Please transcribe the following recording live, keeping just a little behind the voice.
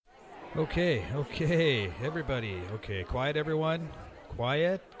Okay, everybody. Okay, quiet, everyone.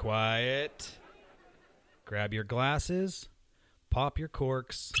 Quiet. Grab your glasses, pop your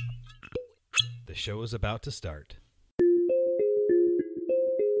corks. The show is about to start.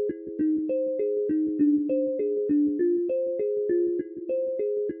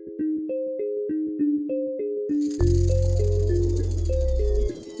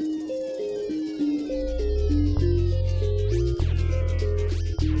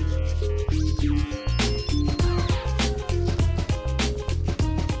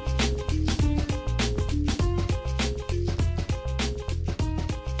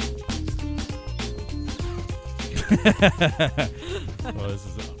 Oh, this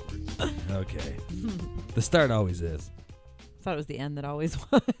is awkward. Okay. The start always is. I thought it was the end that always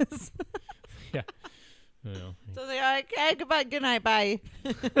was. Yeah. Well, So they're like, okay, goodbye, good night, bye.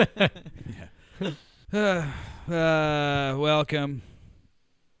 Welcome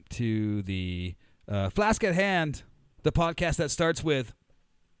to the Flask at Hand, the podcast that starts with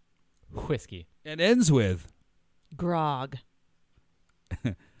whiskey. and ends with Grog.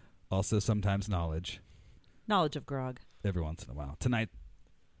 also sometimes knowledge. Knowledge of grog. Every once in a while. Tonight,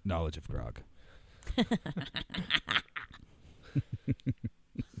 knowledge of grog.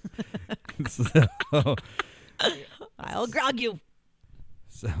 So, I'll grog you.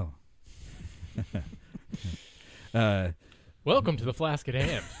 so Welcome to the Flask at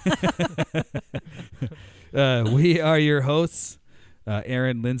Hand. we are your hosts,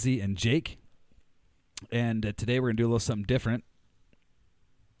 Aaron, Lindsay, and Jake. And today we're going to do a little something different.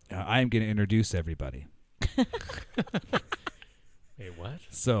 I'm going to introduce everybody. Wait, what?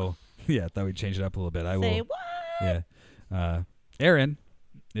 So, yeah, I thought we'd change it up a little bit. I Say will. what? Yeah. Aaron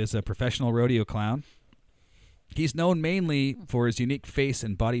is a professional rodeo clown. He's known mainly for his unique face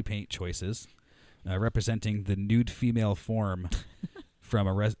and body paint choices, representing the nude female form from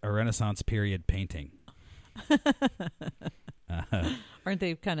a Renaissance period painting. Aren't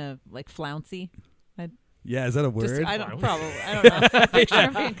they kind of like flouncy? Yeah, is that a word? I don't know. I picture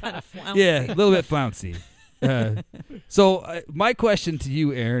them being kind of flouncy. Yeah, a little bit flouncy. So my question to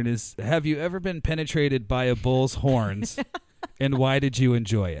you, Aaron, is have you ever been penetrated by a bull's horns, and why did you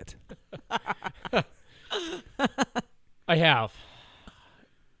enjoy it? I have.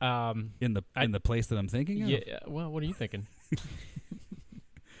 In the place that I'm thinking of? Yeah. Well, what are you thinking?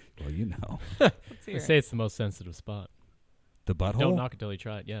 Well, you know. Let's They hear say it. it's the most sensitive spot. The butthole? Don't knock it till you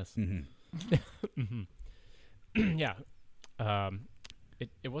try it. Yes. Mm-hmm. Yeah.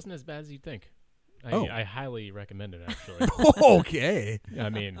 It wasn't as bad as you'd think. Oh. I highly recommend it, actually. Okay. I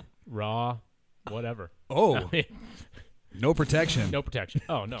mean, raw, whatever. Oh, I mean, no protection. no protection.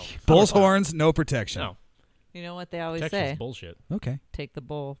 Oh, no. Bull's horns, no protection. No. You know what they always Protection's say? bullshit. Okay. Take the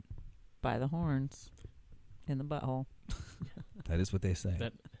bull by the horns in the butthole. That is what they say.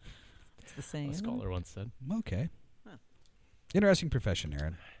 That It's the saying. a isn't it? scholar once said. Okay. Huh. Interesting profession,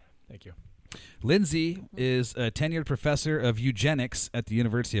 Aaron. Thank you. Lindsay is a tenured professor of eugenics at the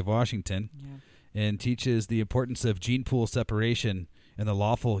University of Washington Yeah. and teaches the importance of gene pool separation and the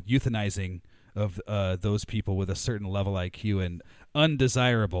lawful euthanizing of those people with a certain level IQ and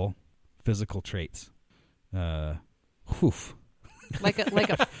undesirable physical traits. Like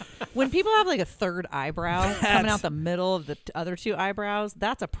a when people have like a third eyebrow coming out the middle of the other two eyebrows,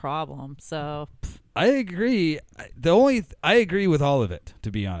 that's a problem. So I agree. I agree with all of it,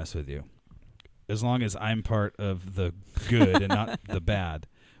 to be honest with you, as long as I'm part of the good and not the bad.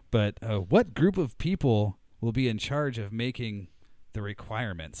 But what group of people will be in charge of making the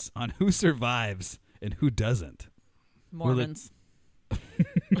requirements on who survives and who doesn't? Mormons.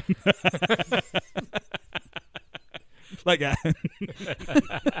 Like,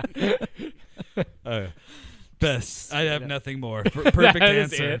 best. I have nothing more. Perfect That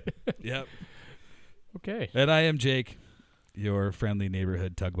is answer. it. Yep. Okay. And I am Jake, your friendly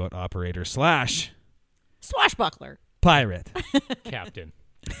neighborhood tugboat operator / Swashbuckler. pirate. Captain.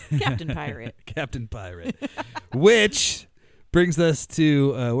 Captain Pirate. Captain Pirate. Which brings us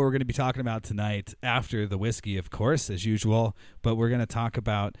to what we're going to be talking about tonight after the whiskey, of course, as usual. But we're going to talk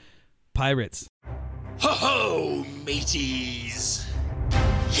about pirates. Ho-ho, mateys!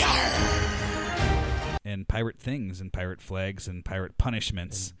 Yarr! And pirate things and pirate flags and pirate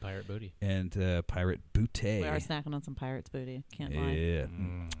punishments And pirate booty. and pirate booty. We are snacking on some pirates booty. Can't lie. Yeah.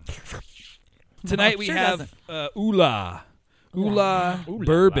 Mm. Tonight No, we sure have Oola Ooh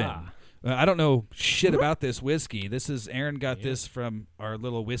Bourbon. la. I don't know shit about this whiskey. This is Aaron got this from our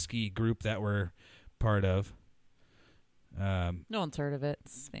little whiskey group that we're part of. No one's heard of it.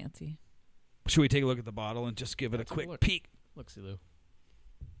 It's fancy. Should we take a look at the bottle and just give it Let's a have a quick look. peek? Look, Lou.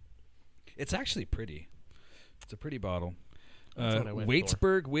 It's actually pretty. It's a pretty bottle. That's what I went for.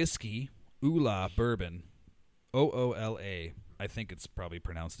 Waitsburg whiskey, Oola Bourbon, OOLA. I think it's probably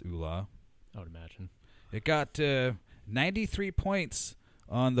pronounced Oola. I would imagine. It got 93 points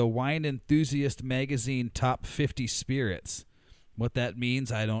on the Wine Enthusiast magazine Top 50 Spirits. What that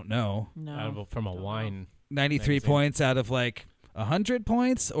means, I don't know. No. From a wine. 93 magazine. points out of like 100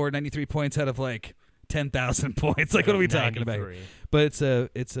 points, or 93 points out of like 10,000 points. Like, what are we talking about? 93. But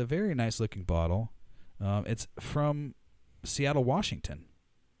it's a very nice looking bottle. It's from Seattle, Washington.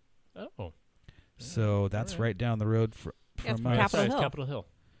 Oh. So that's right down the road from Yeah, it's us. Capitol Hill. Capitol Hill.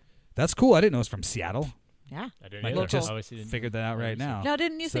 That's cool. I didn't know it was from Seattle. Yeah. I didn't Michael either. just Obviously didn't- figured that out right now. Now,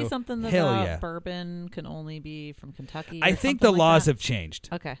 didn't you say So, something hell about yeah. bourbon can only be from Kentucky? I or think something the like laws that? have changed.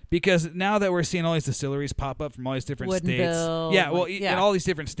 Okay. Because now that we're seeing all these distilleries pop up from all these different states. Woodinville, Yeah, well, like- in yeah. all these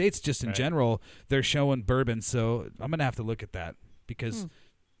different states, just in Right. general, they're showing bourbon. So I'm going to have to look at that. Because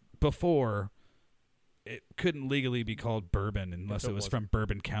before, it couldn't legally be called bourbon unless If it it was was. from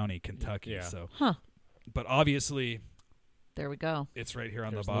Bourbon County, Kentucky. Yeah. So, Huh. But obviously, There we go. it's right here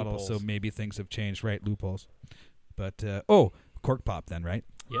on There's the bottle, so loopholes. maybe things have changed. Right, loopholes. But, cork pop then, right?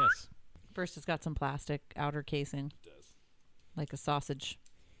 Yes. First, it's got some plastic outer casing. It does. Like a sausage.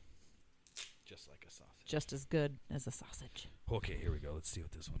 Just like a sausage. Just as good as a sausage. Okay, here we go. Let's see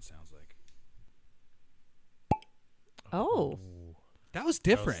what this one sounds like. Oh. That was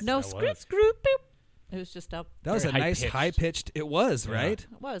different. No That screw, was. screw, boop. It was just up. That was a Very nice high-pitched. high-pitched. It was, Yeah. right?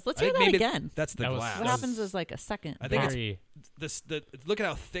 It was. Let's I hear think that maybe again. That's the That was- glass. What happens is like a second. I think it's Very, look at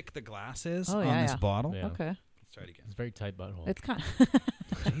how thick the glass is Oh, on yeah, this yeah. bottle. Yeah. Okay. Let's try it again. it's very tight butthole. It's kind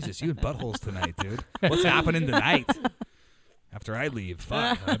Jesus, you and buttholes tonight, dude. What's happening tonight? After I leave,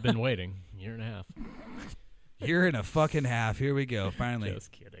 fuck. I've been waiting a year and a half. Year and a fucking half. Here we go. Finally.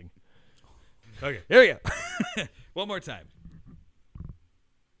 Just kidding. Okay, here we go. One more time.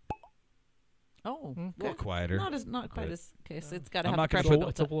 Oh. A little quieter. Not quite But- as case. It's got to I'm have not gonna pressure. put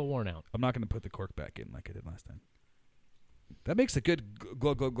It's a little worn out. I'm not going to put the cork back in like I did last time. That makes a good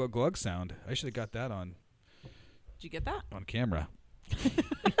glug glug glug glug sound. I should have got that on Did you get that? camera.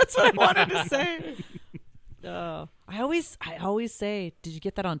 That's what I wanted to say. I always say, did you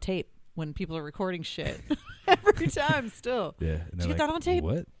get that on tape when people are recording shit? Every time, still. Yeah. Did you get that on tape?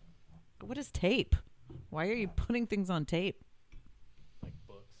 What? What is tape? Why are you putting things on tape? Like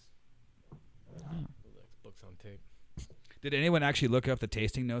books. Books on tape. Did anyone actually look up the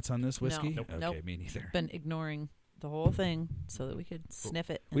tasting notes on this whiskey? Nope. Okay, Nope. me neither. Been ignoring the whole thing so that we could sniff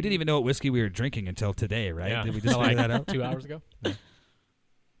it. We didn't even know what whiskey we were drinking until today, right? Yeah. Did we just Like figure that out? 2 hours ago? Yeah.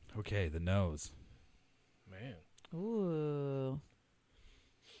 Okay, the nose. Man. Ooh.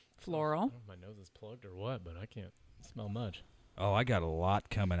 I Floral. don't know if my nose is plugged or what, but I can't smell much. Oh, I got a lot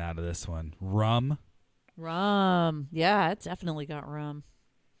coming out of this one. Rum. Rum. Yeah, it's definitely got rum,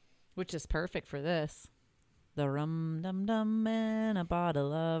 which is perfect for this. The rum dum dum and a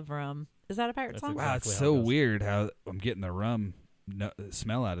bottle of rum. Is that a pirate That's song? Wow, Exactly it's how so it goes. weird how I'm getting the rum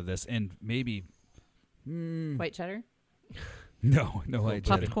smell out of this, and maybe White cheddar? no white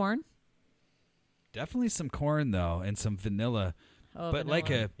Puffed cheddar. corn? Definitely some corn though, and some vanilla. Oh, but like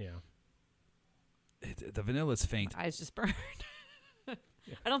vanilla. Yeah. the vanilla's faint. My eyes just burned.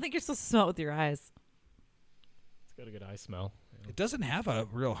 I don't think you're supposed to smell it with your eyes. It's got a good eye smell. Yeah. It doesn't have a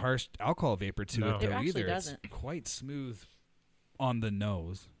real harsh alcohol vapor to No. it It though actually either. doesn't. It's quite smooth on the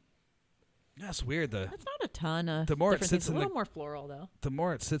nose. That's weird. That's not a ton of The more it different sits things. A in the- little more floral, though. The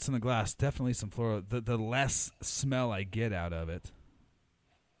more it sits in the glass, definitely some floral. The less smell I get out of it.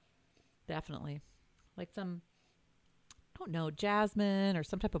 Definitely. Like some, I don't know, jasmine or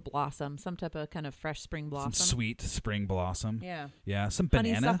some type of blossom, some type of kind of fresh spring blossom. Some sweet spring blossom. Yeah. Yeah, some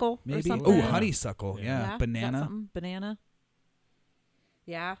banana. Honeysuckle or maybe. something. Oh, honeysuckle. Yeah. Yeah, Is that banana. something? Banana?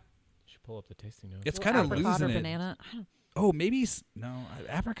 Yeah. Should pull up the tasting notes. It's Little kind of apricot or losing it. banana. I don't, Oh, maybe no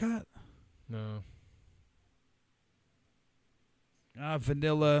apricot. No.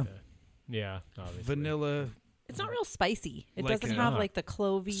 Vanilla. Okay. Yeah, obviously. Vanilla. it's not real spicy. It Like doesn't a- have like the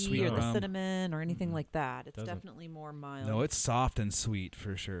clovey sweet or the rum. cinnamon or anything like that. It's Doesn't. definitely more mild. No, it's soft and sweet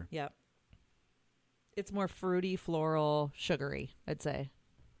for sure. Yep. It's more fruity, floral, sugary, I'd say.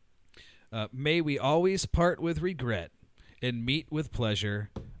 May we always part with regret and meet with pleasure.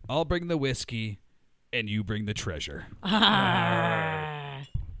 I'll bring the whiskey, and you bring the treasure.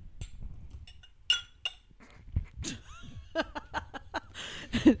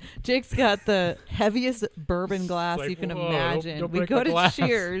 Jake's got the heaviest bourbon glass Like, you can whoa, imagine. don't We break go the to glass.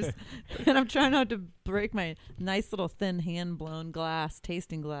 Cheers, and I'm trying not to break my nice little thin hand-blown glass,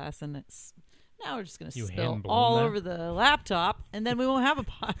 tasting glass, and it's now we're just going to You spill hand-blown all that? over the laptop, and then we won't have a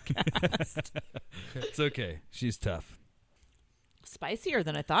podcast. It's okay. She's tough. Spicier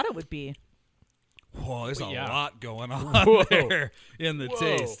than I thought it would be. Whoa, there's a Yeah. lot going on Whoa. there in the Whoa.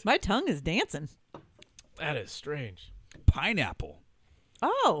 taste. My tongue is dancing. That is strange. Pineapple.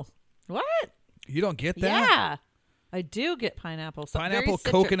 Oh, what? You don't get that? Yeah, I do get pineapple. So Pineapple, very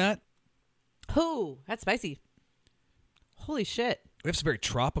citric. coconut. Oh, that's spicy. Holy shit. We have some very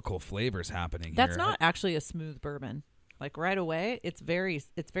tropical flavors happening That's here. not actually a smooth bourbon. Like right away, it's very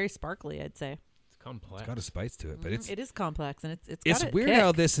sparkly, I'd say. It's complex. It's got a spice to it, but it's It is complex, and it's it's got a weird kick.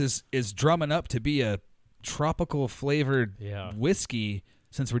 how this is drumming up to be a tropical flavored Yeah. whiskey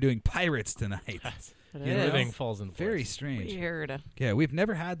since we're doing pirates tonight. It you is. know? Everything falls in place. Very strange. Weird. Yeah, we've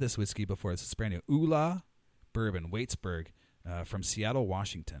never had this whiskey before. This is brand new. Oola Bourbon, Waitsburg, from Seattle,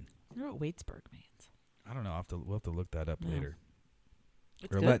 Washington. I wonder what Waitsburg means. I don't know. We'll have to look that up Yeah. later.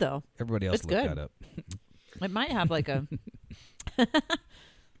 It's Or good let though. Everybody else It's look good. that up. It might have like a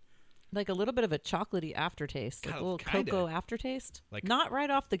like a little bit of a chocolatey aftertaste, like a little Kinda. cocoa aftertaste. Like- Not right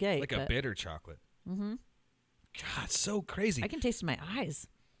off the gate, Like a but bitter chocolate. Mhm. God, so crazy. I can taste it in my eyes.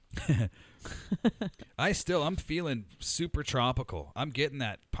 I'm feeling super tropical. I'm getting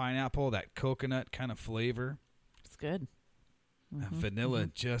that pineapple, that coconut kind of flavor. It's good. Vanilla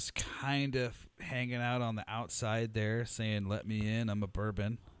just kind of hanging out on the outside there, saying, "Let me in. I'm a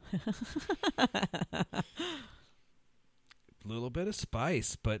bourbon." Little bit of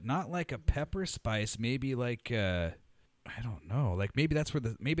spice, but not like a pepper spice. Maybe like I don't know. Like maybe that's where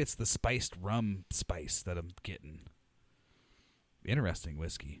maybe it's the spiced rum spice that I'm getting. Interesting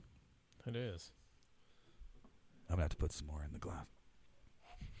whiskey. It is. I'm gonna have to put some more in the glass.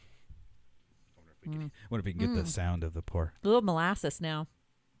 Wonder if we can get the sound of the pour. A little molasses now.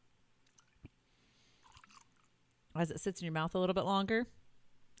 As it sits in your mouth a little bit longer,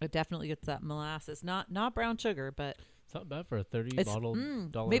 it definitely gets that molasses. Not brown sugar, but It's not bad for a 30 it's bottle.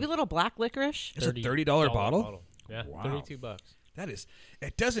 maybe a little black licorice. It's a $30 bottle? Yeah, Wow. $32. That is.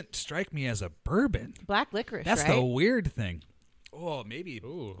 It doesn't strike me as a bourbon. Black licorice, That's right? the weird thing. Oh, maybe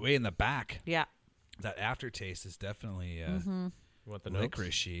Ooh. way in the back. Yeah. That aftertaste is definitely You want the notes?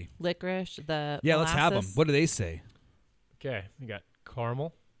 licoricey. Licorice, the Yeah, let's have them. molasses, What do they say? Okay, we got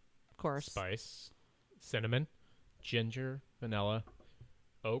caramel, Of course. spice, cinnamon, ginger, vanilla,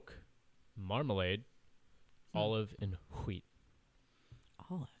 oak, marmalade, olive, and wheat.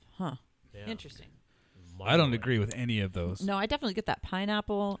 Olive. Huh. Yeah. Interesting. I don't Marmalade. agree with any of those. No, I definitely get that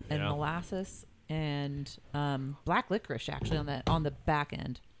pineapple and Yeah. molasses and black licorice actually on the back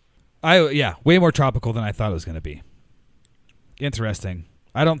end. Way more tropical than I thought it was going to be. Interesting.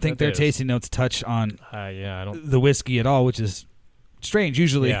 I don't think That their is. tasting notes touch on Yeah, I don't. the whiskey at all, which is strange.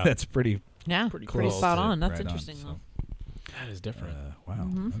 Usually Yeah. that's pretty Yeah, Pretty pretty close spot to on. That's right on, interesting so. though. That is different. wow.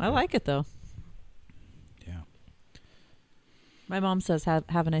 I Okay. like it though. Yeah. My mom says have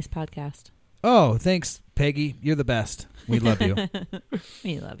a nice podcast. Oh, thanks, Peggy. You're the best. We love you.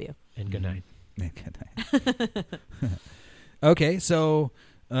 We love you. And good night. Okay, so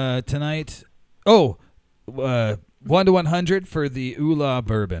tonight, 1 to 100 for the Oola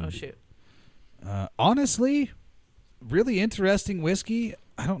Bourbon. Oh shoot. Honestly, really interesting whiskey.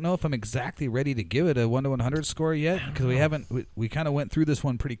 I don't know if I'm exactly ready to give it a 1 to 100 score yet because we haven't. We kind of went through this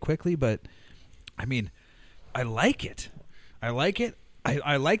one pretty quickly, but I mean, I like it. I like it.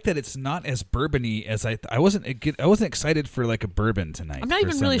 I like that it's not as bourbony as I wasn't excited for like a bourbon tonight. I'm not for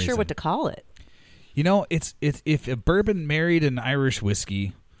even some really sure reason. what to call it. You know, it's if a bourbon married an Irish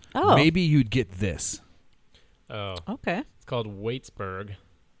whiskey, Oh. maybe you'd get this. Oh, Okay. it's called Waitsburg.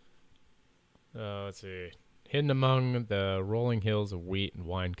 Let's see. Hidden among the rolling hills of wheat and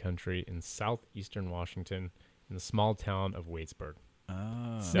wine country in southeastern Washington, in the small town of Waitsburg.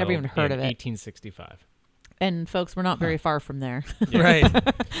 Oh. Never even heard of it. 1865. And folks, we're not very far from there. Right. And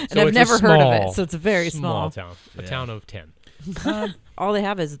So I've it's a never heard of it, small- so it's very small. town. A Yeah. town of 10. All they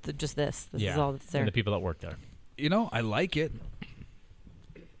have is just this. This yeah. is all that's there. And the people that work there. You know, I like it.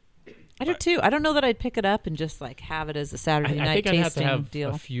 I do too. I don't know that I'd pick it up and just like have it as a Saturday I night think I'd have to tasting have deal.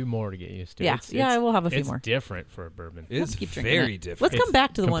 a few more to get used to. Yeah. I will have a few it's more. different for a bourbon. It's keep drinking very it. different. Let's come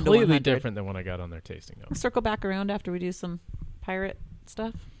back to the 1 to Completely 100. different than when I got on their tasting notes. We'll circle back around after we do some pirate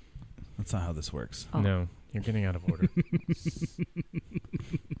stuff. That's not how this works. Oh. No, you're getting out of order.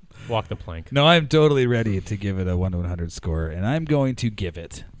 Walk the plank. No, I'm totally ready to give it a 1 to 100 score, and I'm going to give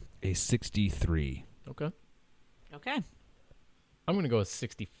it a 63. Okay. Okay. I'm going to go with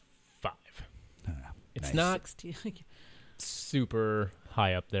 65. It's Nice. not 60. super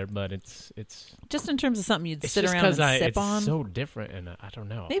high up there, but it's Just in terms of something you'd it's sit just around and sip it's on. so different, and I don't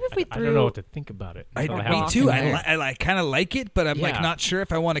know. Maybe if we I don't threw- know what to think about it. I, until I a have me rock it. too. in there. I kind of like it, but I'm like Yeah. not sure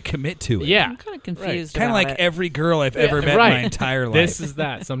if I want to commit to it. Yeah. I'm kind of confused. Kind of about like it. every girl I've ever met right. my entire life. This is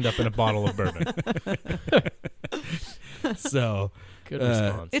that summed up in a bottle of bourbon. So Good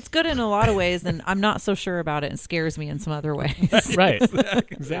response. It's good in a lot of ways, and I'm not so sure about it and scares me in some other ways. Right.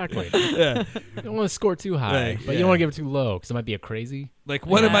 Exactly. Yeah. You don't want to score too high, Right, but you yeah. don't want to give it too low because it might be a crazy. Like,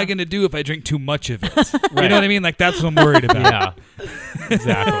 what am Yeah. I going to do if I drink too much of it? You know what I mean? Like, that's what I'm worried about. Yeah.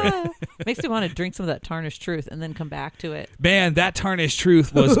 Exactly. Makes me want to drink some of that tarnished truth and then come back to it. Man, that tarnished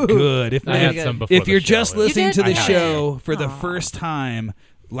truth was good. If I had good. some before if the you're show. just listening did? to the I had show for the Aw. first time,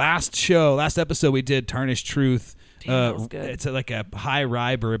 last episode we did Tarnished Truth. Damn, that was good. It's like a high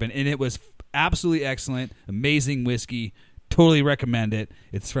rye bourbon, and it was absolutely excellent. Amazing whiskey. Totally recommend it.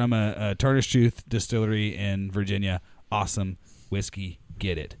 It's from a Tarnished Truth distillery in Virginia. Awesome whiskey.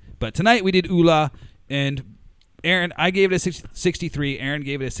 Get it. But tonight we did Oola, and Aaron, I gave it a 63. Aaron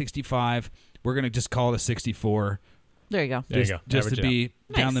gave it a 65. We're going to just call it a 64. There you go. There you go. Just to Average be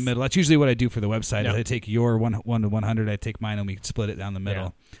down the Nice. middle. That's usually what I do for the website. Yeah. I take your 1 to 100. I take mine and we split it down the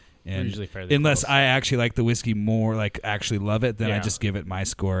middle. We're And usually fairly unless close. I actually like the whiskey more, like actually love it, then I Yeah. just give it my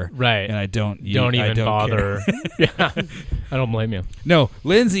score. Right. And I don't You don't I even don't bother. care. Yeah. I don't blame you. No,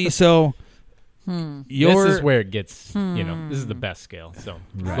 Lindsay. So your This is where it gets, this is the best scale. So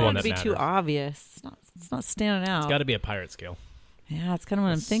it's Right. the one It that be matters. too obvious. It's not standing out. It's got to be a pirate scale. Yeah, it's kind of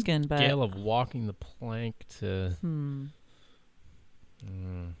what I'm thinking, but Scale of walking the plank to I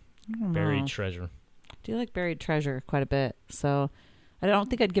don't buried know. treasure. I do like buried treasure quite a bit, so I don't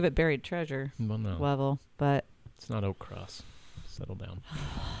think I'd give it buried treasure Well, no, level, but it's not Oak Cross. Settle down.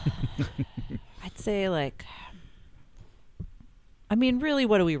 I'd say like. I mean, really,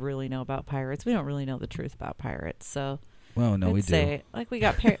 what do we really know about pirates? We don't really know the truth about pirates, so well, no, I'd we do. say like we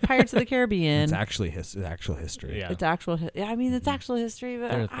got Pirates of the Caribbean. It's actually actual history. Yeah. It's actual. I mean, it's actual history, but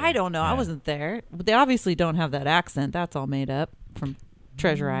They're a I thing. don't know. I Yeah. wasn't there. But they obviously don't have that accent. That's all made up from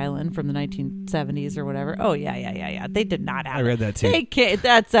Treasure Island from the 1970s or whatever. Oh yeah. They did not have. I read that too. They can't.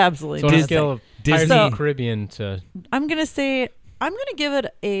 That's absolutely. So on a not scale of Disney- Pirates of the Caribbean to I'm gonna give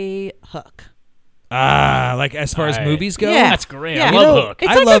it a Hook. Like as far as I- movies go. Yeah. That's great. Yeah. I You love know, Hook.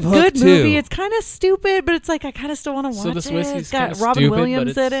 It's I like love a Hook, good movie. too. It's kind of stupid, but it's like I kind of still want to watch So this it. whiskey's It's got kinda Robin stupid, but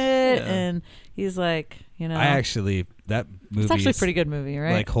Williams in it's- it, yeah. and he's like, I actually that movie. it's actually a is, pretty good movie,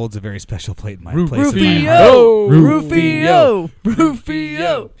 right? Like holds a very special place in my Rufio, Rufio.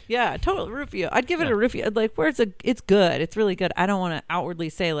 Rufio. Yeah, totally Rufio. I'd give it a Rufio. Like where it's good. It's really good. I don't want to outwardly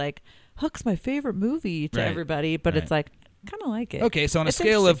say like Hook's my favorite movie to Right. everybody, but Right. it's like kind of like it. Okay, so on a It's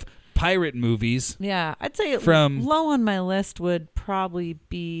scale of interesting. pirate movies, Yeah, I'd say From- low on my list would probably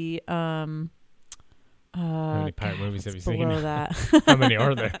be How many pirate movies have you seen? below that. How many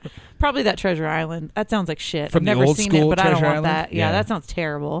are there? Probably that Treasure Island. That sounds like shit. From I've the never old seen school it, but I don't Treasure want Island? that. Yeah, Yeah. that sounds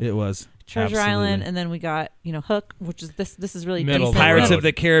terrible. it was Treasure absolutely. Island, and then we got Hook, which is this is really Middle of decent. the Pirates road. of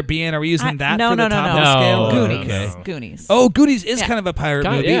the Caribbean. Are we using that no, for the no, top no, of the no. scale? No, Goonies. no. Goonies. Oh, Goonies is Yeah. kind of a pirate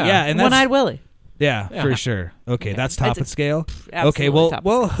Kinda, movie. yeah. Yeah, and that's One-Eyed Willie. yeah, Yeah. for sure. Okay, Yeah. that's top I'd of scale. Absolutely Okay, well, top of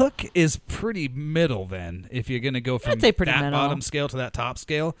well, scale. Hook is pretty middle then. If you're gonna go from say pretty that middle. bottom scale to that top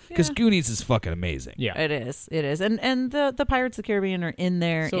scale, because Yeah. Goonies is fucking amazing. Yeah. It is, and the Pirates of the Caribbean are in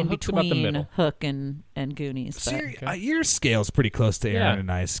there So in Hook's about the between middle. Hook and Goonies. So But your scale's pretty close to Aaron Yeah.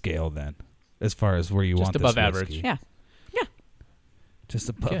 and I's scale then, as far as where you Just want above this average. whiskey. yeah, Just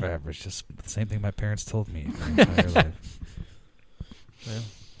above Okay. average. Just the same thing my parents told me. My entire life. Well,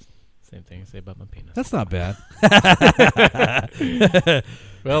 same thing I say about my penis. That's not bad.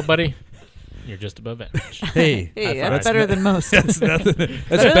 Well, buddy, you're just above average. Hey, hey, five. that's better than most. that's nothing. That's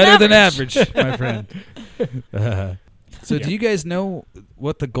Better better than than average, my friend. So, Yeah. do you guys know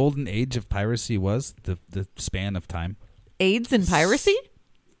what the golden age of piracy was? The span of time. AIDS and piracy?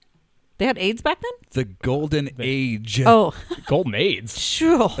 They had AIDS back then? The golden age Oh, Golden AIDS.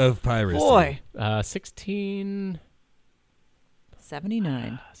 sure. of piracy. Boy. 1640s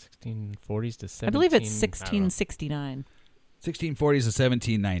 79. to 17. I believe it's I don't know. 1669. 1640s to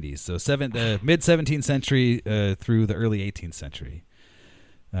 1790s. So mid 17th century through the early 18th century.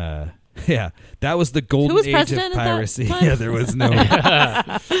 Yeah, that was the golden was age of president at that piracy. time? Yeah, there was no.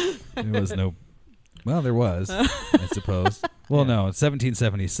 There was no. Well, there was, I suppose. Well, no, it's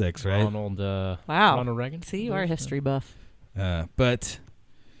 1776, right? Ronald, Wow. Ronald Reagan. See, you are a history buff. But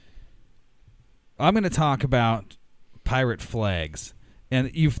I'm going to talk about pirate flags.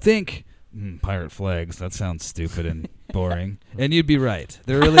 And you think, pirate flags, that sounds stupid and boring. And you'd be right.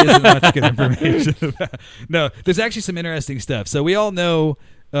 There really isn't much good information about. No, there's actually some interesting stuff. So we all know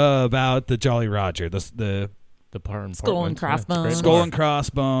about the Jolly Roger, the The Skull and crossbones. skull and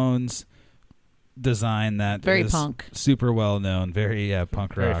crossbones design that Very is punk. super well known, very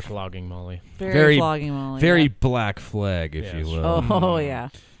punk Very rock, flogging Molly. Very flogging Molly. very yeah. black flag, if Yeah, you sure. will. Oh, yeah.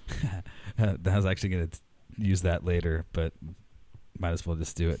 I was actually going to use that later, but might as well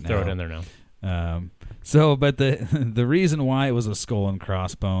just do it now. Throw it in there now. But the reason why it was a skull and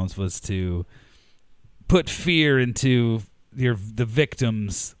crossbones was to put fear into the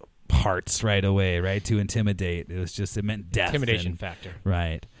victim's hearts right away, right? To intimidate. It meant death. Intimidation factor.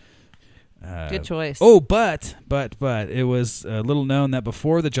 Right. Good choice. Oh, but it was little known that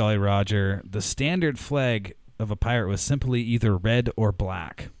before the Jolly Roger, the standard flag of a pirate was simply either red or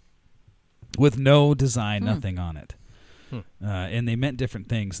black, with no design, nothing on it. And they meant different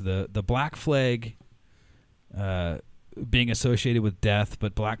things. The black flag being associated with death,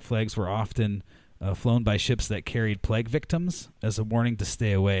 but black flags were often flown by ships that carried plague victims as a warning to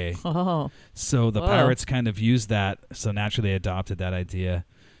stay away. Oh. So the Whoa. pirates kind of used that, so naturally they adopted that idea.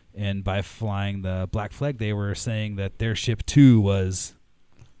 And by flying the black flag, they were saying that their ship, too, was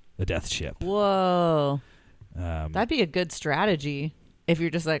a death ship. Whoa. That'd be a good strategy if you're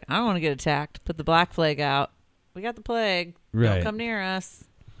just like, I don't want to get attacked. Put the black flag out. We got the plague. Right. Don't come near us.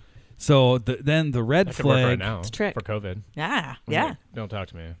 So then the red That could work flag. right now It's a trick. for COVID. Yeah. Yeah. Like, don't talk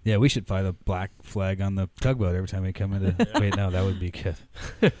to me. Yeah, we should fly the black flag on the tugboat every time we come into. Wait, no, that would be good.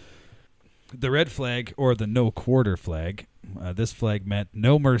 The red flag, or the no quarter flag, this flag meant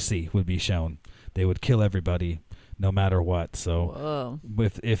no mercy would be shown. They would kill everybody, no matter what. So,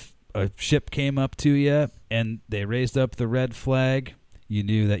 if a ship came up to you and they raised up the red flag, you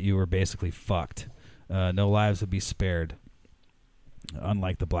knew that you were basically fucked. No lives would be spared.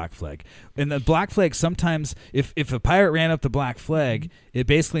 Unlike the black flag. And the black flag, sometimes, if a pirate ran up the black flag, it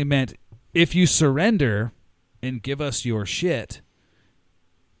basically meant if you surrender and give us your shit,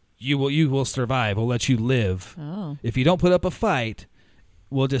 you will survive. We'll let you live. Oh. If you don't put up a fight,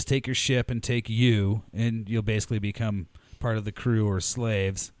 we'll just take your ship and take you, and you'll basically become part of the crew or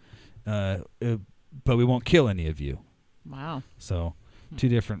slaves. But we won't kill any of you. Wow. So, two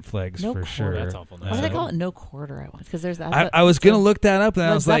different flags No for quarter. sure. That's awful. Why do they call it no quarter? Because there's that. I was going to look that up, and I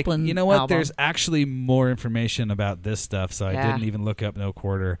Led was like, Zeppelin you know what? album. There's actually more information about this stuff, so I Yeah. didn't even look up no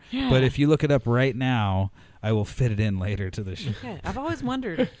quarter. Yeah. But if you look it up right now, I will fit it in later to the show. Okay. I've always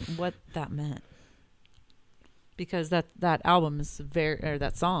wondered what that meant. Because that album is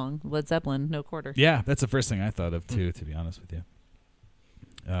that song, Led Zeppelin, No Quarter. Yeah, that's the first thing I thought of, too, to be honest with you.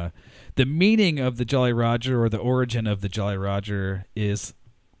 The meaning of the Jolly Roger, or the origin of the Jolly Roger, is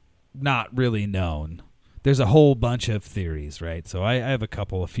not really known. There's a whole bunch of theories, right? So I have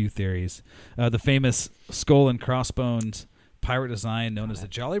a few theories. The famous skull and crossbones pirate design known as the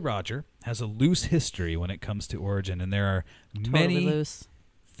Jolly Roger has a loose history when it comes to origin, and there are Totally many loose.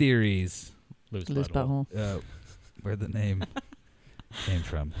 theories Loose butthole. where the name came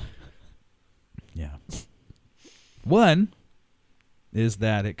from. Yeah. One is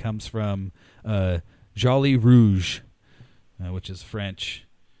that it comes from Jolly Rouge, which is French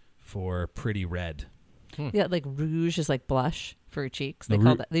for pretty red. Yeah, like rouge is like blush for your cheeks.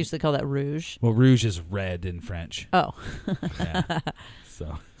 No, They usually call that rouge. Well, rouge is red in French. Oh. Yeah.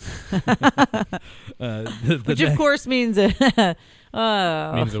 So. Which of course means Means a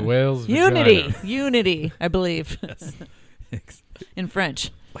whale's unity. vagina. Unity, I believe. Yes. In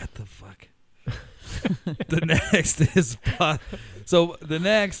French. What the fuck? The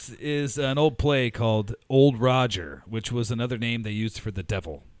next is an old play called Old Roger, which was another name they used for the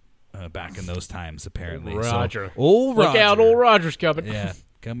devil back in those times, apparently. Roger. So, Old Roger. Look out, old Roger's coming. Yeah,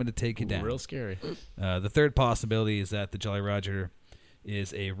 coming to take you down. Real scary. The third possibility is that the Jolly Roger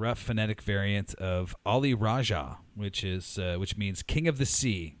is a rough phonetic variant of Ali Raja, which means King of the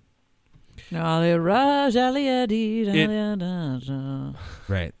Sea. Right,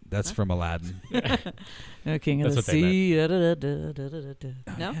 That's from Aladdin. King of That's the what they sea.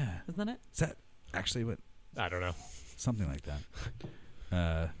 No? Yeah. Isn't that it? Is that actually what? I don't know. Something like that.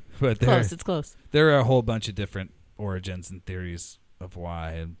 But It's close. there are a whole bunch of different origins and theories of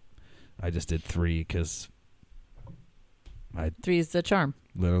why, and I just did 3 because I 3 is the charm.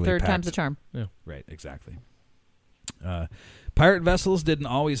 literally Third packed. time's the charm. Right, exactly. Pirate vessels didn't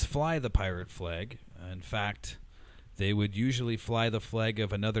always fly the pirate flag. In fact, they would usually fly the flag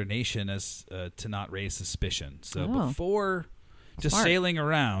of another nation as to not raise suspicion. So before just Smart. sailing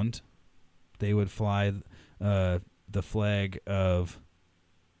around, they would fly the flag of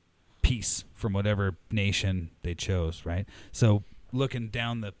peace from whatever nation they chose, right? So looking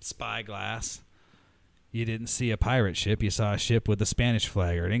down the spyglass, you didn't see a pirate ship. You saw a ship with a Spanish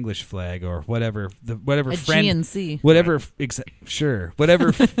flag or an English flag or whatever A GNC. whatever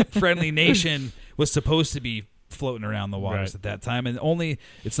whatever friendly nation was supposed to be floating around the waters at that time. And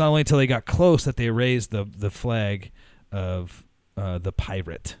it's not only until they got close that they raised the flag of the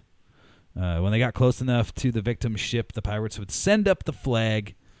pirate. When they got close enough to the victim's ship, the pirates would send up the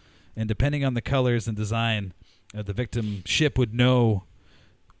flag, and depending on the colors and design, the victim ship would know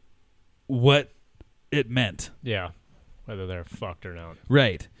what it meant. Yeah, whether they're fucked or not.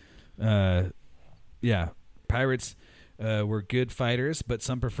 Right. Yeah. Pirates were good fighters, but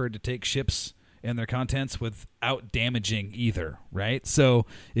some preferred to take ships and their contents without damaging either, right? So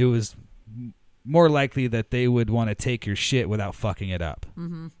it was more likely that they would want to take your shit without fucking it up.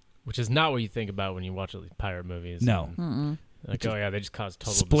 Mm-hmm. Which is not what you think about when you watch all these pirate movies. No. And, like, oh yeah, they just caused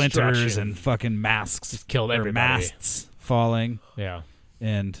total Splinters destruction. and fucking masks. Just killed or everybody. masts falling. Yeah.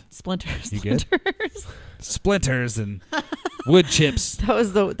 And Splinters. You good? Splinters. Splinters and wood chips. That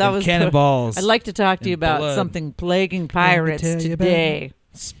was cannonballs. I'd like to talk to you and about blood. something plaguing pirates tell you about today.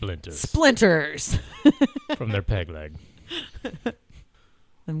 Splinters. Splinters. From their peg leg.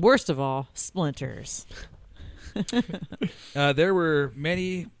 And worst of all, splinters. There were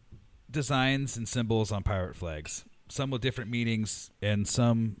many designs and symbols on pirate flags, some with different meanings, and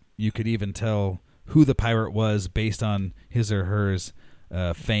some you could even tell who the pirate was based on his or hers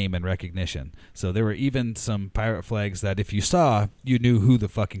fame and recognition. So there were even some pirate flags that if you saw, you knew who the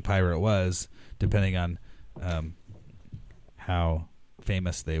fucking pirate was, depending on how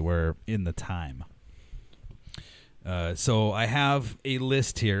famous they were in the time. So I have a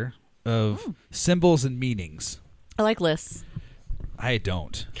list here of symbols and meanings. I like lists. I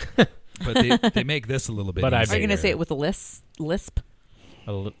don't. But they make this a little bit But I easier. Are you going to say it with a lisp?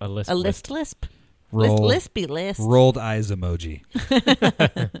 A lisp. A lisp? Roll- Lispy list. Rolled eyes emoji.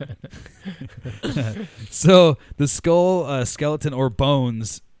 So the skull, skeleton, or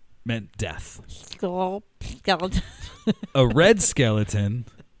bones meant death. Skeleton. A red skeleton,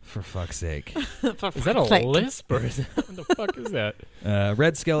 for fuck's sake. Is that a lisp or is that, what the fuck is that?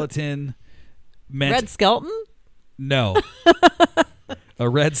 Red skeleton meant... Red skeleton? No. A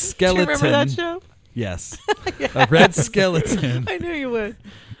red Do skeleton... you remember that show? Yes. A red skeleton I knew you would.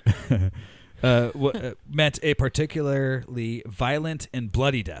 meant a particularly violent and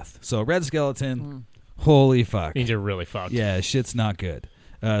bloody death. So a red skeleton, holy fuck. Means you're really fucked. Yeah, shit's not good.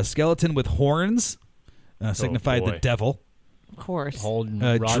 Skeleton with horns signified the boy. devil. Of course. Hold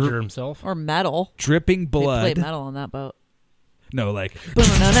Dri- Roger himself. Or metal. Dripping They blood. played metal on that boat. No, like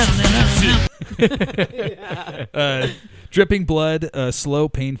No. dripping blood, slow,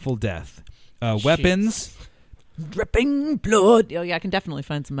 painful death. Weapons Dripping blood. Oh, yeah, I can definitely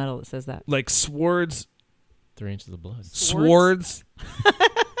find some metal that says that. like swords. 3 inches of blood. Swords.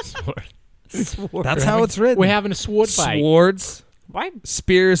 Sword. Sword. That's how it's written. We're having a sword fight. Swords, Why?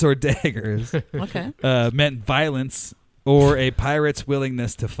 spears, or daggers Okay. meant violence or a pirate's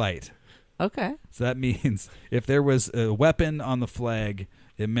willingness to fight. Okay. So that means if there was a weapon on the flag,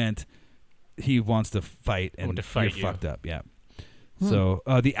 it meant he wants to fight and to fight you're you. fucked up. Yeah. So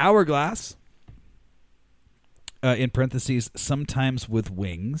the hourglass, in parentheses, sometimes with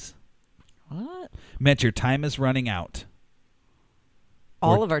wings, What? meant your time is running out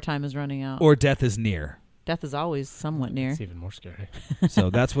All of our time is running out. or death is near. Death is always somewhat near. It's even more scary. So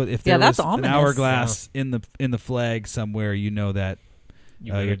that's what if Yeah, there that's was an ominous. hourglass in the flag somewhere, you know that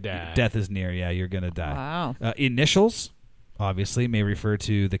You're going to die. death is near. Yeah, you're gonna die. Wow. Initials, obviously, may refer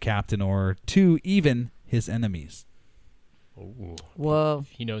to the captain or to even his enemies. Ooh. Whoa.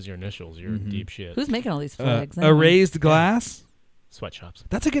 He knows your initials. You're in deep shit. Who's making all these A flags? anyway? raised glass. Sweatshops.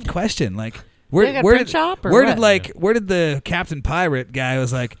 That's a good question. Like, Like where a where print did shop or where what? did where did the Captain Pirate guy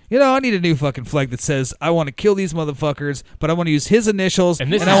was like, I need a new fucking flag that says I want to kill these motherfuckers, but I want to use his initials And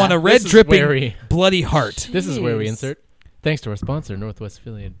and, this I is- want a this red is dripping where we- bloody heart. This is where we Jeez. insert. Thanks to our sponsor, Northwest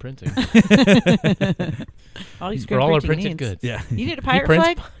Affiliated Printing. All these For all our printing printed needs. goods. Yeah, You need a He pirate prints-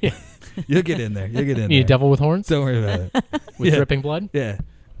 flag? Yeah. you'll get in there. You'll get in Need a there. devil with horns Don't worry about it. with Yeah. dripping blood? Yeah,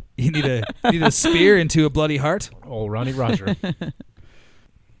 you need a spear into a bloody heart. Oh, Ronnie Roger.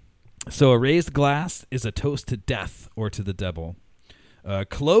 So a raised glass is a toast to death or to the devil. A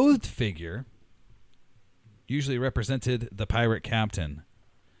clothed figure usually represented the pirate captain.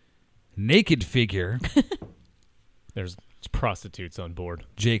 Naked figure, There's prostitutes on board.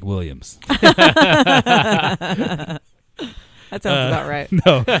 Jake Williams. That sounds about right.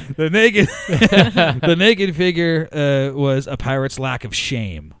 No, the naked the naked figure was a pirate's lack of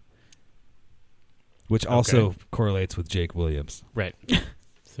shame, which also correlates with Jake Williams. Right.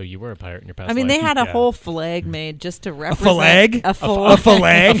 So you were a pirate in your past I mean, life. they had a Yeah. whole flag made just to represent flag? A full A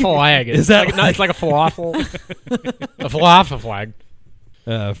flag? A flag. Is that it's like a falafel? A falafel flag.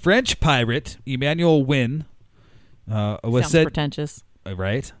 French pirate Emmanuel Wynne was Sounds said pretentious.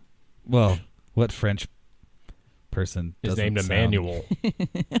 right. Well, what French person Is doesn't named sound Emmanuel.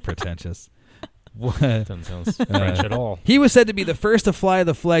 pretentious? What? Doesn't sound French at all. He was said to be the first to fly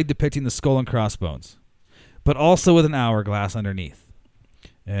the flag depicting the skull and crossbones, but also with an hourglass underneath.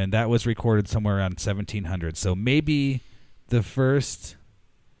 And that was recorded somewhere around 1700. So maybe the first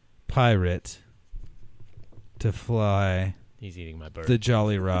pirate to fly He's eating my bird. the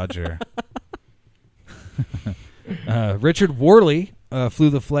Jolly Roger? Richard Worley flew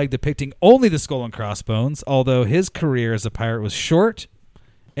the flag depicting only the skull and crossbones, although his career as a pirate was short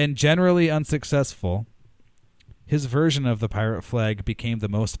and generally unsuccessful. His version of the pirate flag became the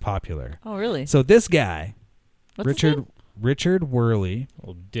most popular. Oh, really? So this guy, What's his name? Richard Worley,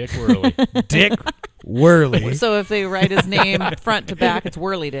 Old Dick Whirly. Dick Worley, So if they write his name front to back, it's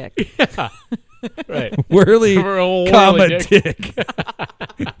Whirly Dick. Right. Worley, For old comma Whirly Dick,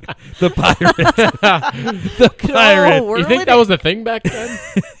 the pirate, the pirate. Oh, You Whirly think that was the thing back then?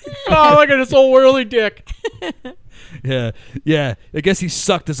 Oh, look at this old Whirly Dick. Yeah. I guess he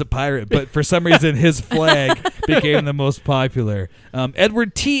sucked as a pirate, but for some reason his flag became the most popular.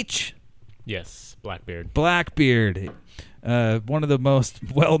 Edward Teach, Yes, Blackbeard. Blackbeard, one of the most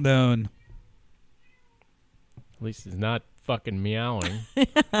well-known. At least he's not fucking meowing.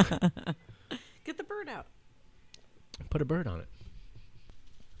 Get the bird out. Put a bird on it.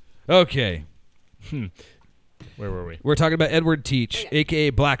 Okay, Where were we? we're talking about Edward Teach, a.k.a.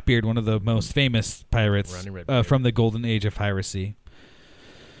 Blackbeard, one of the most famous pirates Ronnie Redbeard. from the golden age of piracy.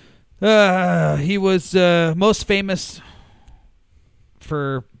 He was most famous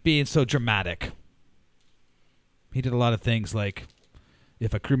for being so dramatic. He did a lot of things like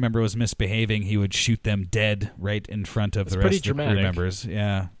if a crew member was misbehaving, he would shoot them dead right in front of That's the pretty rest of the crew dramatic. members.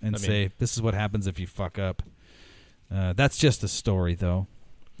 Yeah, and say, this is what happens if you fuck up. That's just a story, though.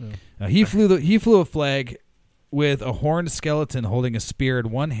 Yeah. He flew a flag with a horned skeleton holding a spear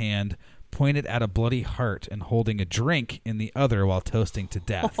in one hand, pointed at a bloody heart, and holding a drink in the other while toasting to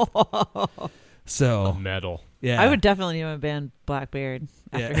death. So, Metal. yeah. I would definitely name a band Blackbeard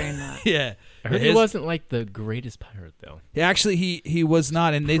after hearing that. Yeah. I heard he wasn't like the greatest pirate, though. Actually, he was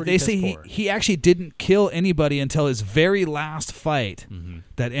not, and they Pretty say piss poor. he actually didn't kill anybody until his very last fight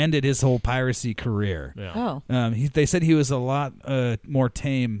that ended his whole piracy career. Yeah. Oh. They said he was a lot more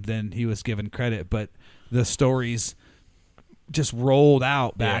tame than he was given credit, but the stories just rolled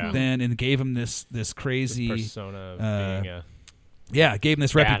out back then and gave him this crazy This persona of being a... gave him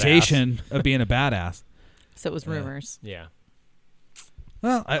this badass. reputation of being a badass. So it was rumors. Yeah.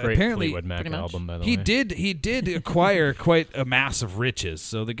 Well, Great apparently Fleetwood Mac pretty much. album, by the he way. did acquire quite a mass of riches.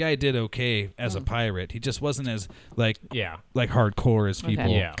 So the guy did okay as a pirate. He just wasn't as like hardcore as people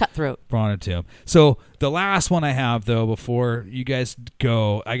Okay. Yeah. Cutthroat. wanted to him. So the last one I have though, before you guys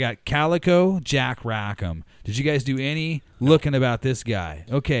go, I got Calico Jack Rackham. Did you guys do any looking about this guy?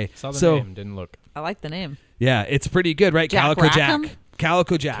 Okay, Saw the so name, didn't look. I like the name. yeah, it's pretty good, right? Jack Calico Rackham? Jack.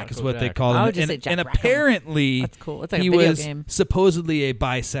 Calico Jack is Calico what they Jack. call I him. would just say Jack and Rackham. apparently That's cool. It's like he a video was game. supposedly a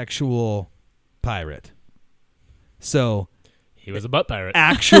bisexual pirate. So He was a butt pirate.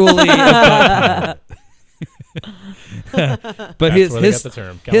 actually a butt pirate. But That's his where they got the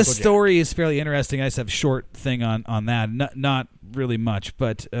term, Calico his Jack. story is fairly interesting. I just have a short thing on that. Not really much,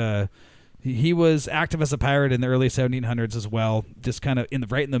 but he was active as a pirate in the early 1700s as well, just kind of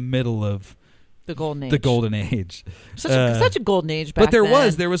right in the middle of The golden age. the golden age. Such a golden age back but there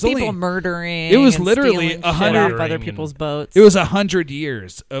then. was people only murdering. It was and literally stealing 100 shit off other people's boats. It was 100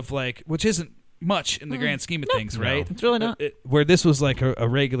 years of like, which isn't much in the grand scheme of things, No. right? It's really not. Where this was like a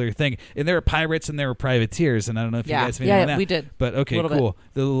regular thing, and there were pirates and there were privateers, and I don't know if you guys have anything on that. we did. But okay, Little cool.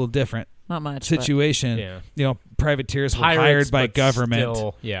 They're a little different Not much. situation. Yeah. You know, privateers were Pirates, hired by but government.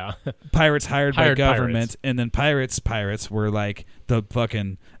 still- yeah. Pirates hired by Hired government, pirates. and then pirates were like the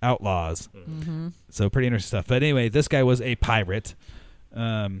fucking outlaws. Mm-hmm. So pretty interesting stuff. But anyway, this guy was a pirate.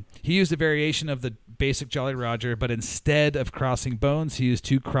 He used a variation of the basic Jolly Roger, but instead of crossing bones, he used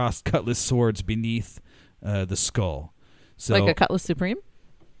two crossed cutlass swords beneath the skull. So Like a Cutlass Supreme?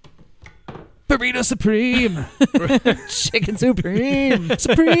 Burrito Supreme, Chicken Supreme.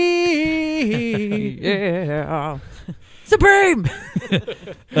 Supreme. Yeah. Supreme!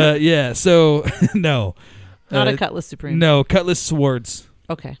 Yeah. So no, Not a Cutlass Supreme. no cutlass swords.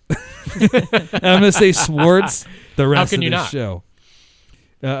 Okay. I'm gonna say swords the rest can of you the not? show.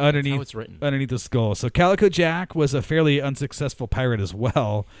 That's how Underneath it's written. the skull. So Calico Jack was a fairly unsuccessful pirate as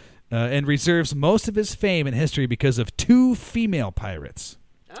well, and reserves most of his fame and history because of two female pirates,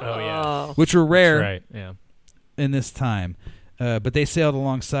 Oh, yeah. which were rare That's right. Yeah. in this time. But they sailed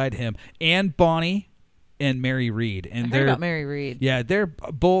alongside him, Anne Bonny and Mary Read. I And heard they're about Mary Read. yeah, they're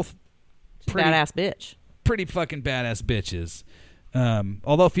both pretty Badass bitch. pretty fucking badass bitches.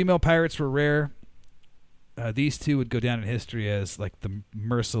 Although female pirates were rare, these two would go down in history as like the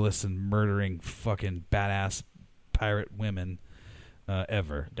merciless and murdering fucking badass pirate women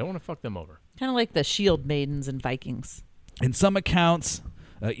ever. Don't want to fuck them over. Kind of like the shield maidens and Vikings. In some accounts,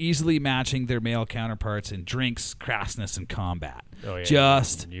 easily matching their male counterparts in drinks, crassness, and combat. Oh, yeah.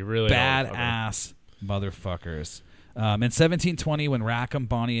 Just You really don't fuck badass motherfuckers. In 1720, when Rackham,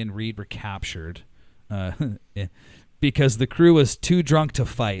 Bonnie, and Reed were captured, because the crew was too drunk to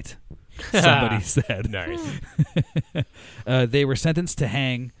fight, somebody said. Nice. They were sentenced to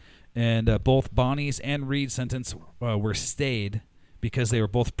hang, and both Bonnie's and Reed's sentence were stayed because they were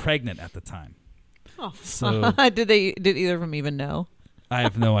both pregnant at the time. Oh. So did either of them even know? I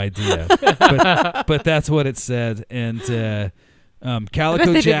have no idea, but that's what it said. And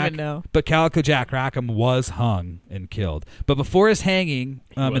Calico they Jack, didn't even know. but Calico Jack Rackham was hung and killed. But before his hanging,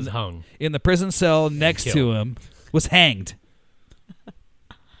 was hung. in the prison cell next to him, was hanged.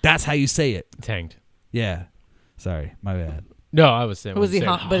 That's how you say it. It's hanged. Yeah. Sorry, my bad. No, I was saying. Was he saying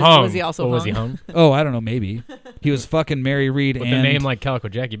hung? But hung. was he also Was he hung? hung? Oh, I don't know. Maybe he was fucking Mary Reed With and a name like Calico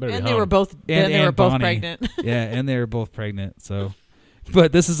Jack, you better And be they hung. were both. And they were both Bonnie. pregnant. Yeah, and they were both pregnant. So,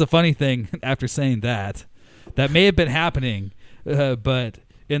 but this is a funny thing. After saying that may have been happening, but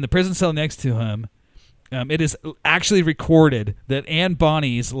in the prison cell next to him, it is actually recorded that Anne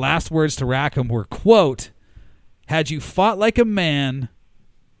Bonny's last words to Rackham were, quote, "Had you fought like a man,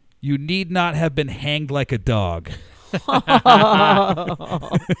 you need not have been hanged like a dog."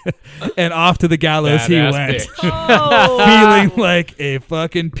 And off to the gallows he Badass went, bitch. feeling like a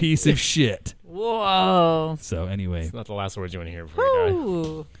fucking piece of shit. Whoa. So anyway, It's not the last words you want to hear before you die.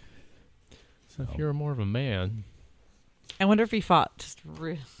 Ooh. So if you're more of a man, I wonder if he fought just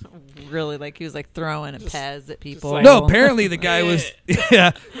really like he was like throwing a Pez at people. like- no, apparently the guy was,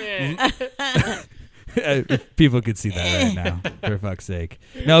 yeah. People could see that right now, for fuck's sake.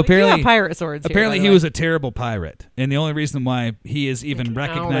 No, We do have apparently, pirate swords. Here, apparently by the he way. was a terrible pirate, and the only reason why he is even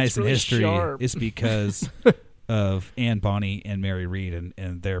recognized in really history sharp. is because of Anne Bonny and Mary Reed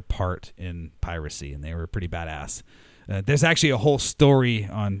and their part in piracy, and they were pretty badass. There's actually a whole story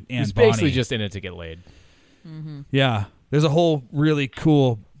on Anne he's Bonny. basically just in it to get laid. Yeah, there's a whole really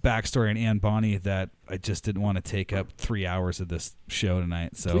cool backstory on Anne Bonny that I just didn't want to take up 3 hours of this show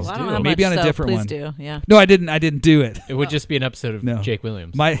tonight. So Please Well, I do. don't have maybe much, on a so different please one. do. Yeah. No, I didn't do it. It would just be an episode of No. Jake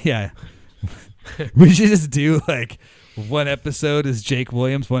Williams. We should just do like one episode is Jake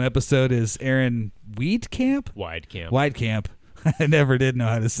Williams, one episode is Aaron Weedcamp. Wide camp. Widecamp. I never did know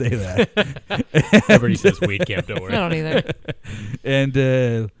how to say that. Everybody says weed camp, don't I worry. don't either.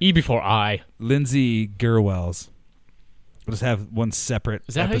 And E before I. Lindsay Gerwells. We'll just have one separate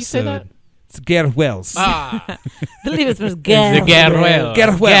Is that how episode. you say that? It's Gerwells. Ah. I believe it's Miss The Garwell. Garwell.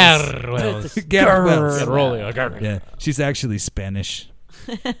 Gerwells. Garwells. Gerwells. Garwells. Garwells. Yeah, she's actually Spanish.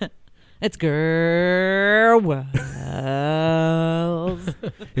 It's Gerwells.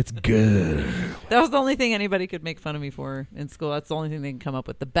 It's good. That was the only thing anybody could make fun of me for in school. That's the only thing they can come up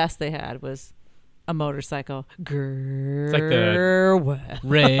with. The best they had was a motorcycle. like the Gerwells.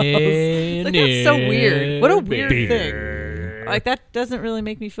 Rain. Like, that's so weird. What a weird Beer. thing. Like, that doesn't really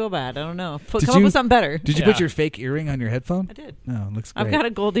make me feel bad. I don't know. Did Come up you- with something better. Did you Yeah. put your fake earring on your headphone? I did. No, it looks great. I've got a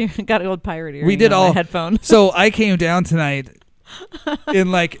gold pirate earring We did on all- my headphone. So I came down tonight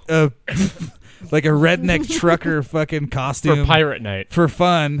in like a redneck trucker fucking costume For pirate night. for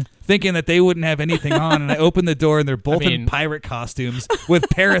fun, thinking that they wouldn't have anything on, and I opened the door and they're both in mean- pirate costumes with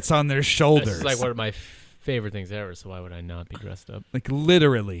parrots on their This shoulders. is like one of my favorite things ever, so why would I not be dressed up? Like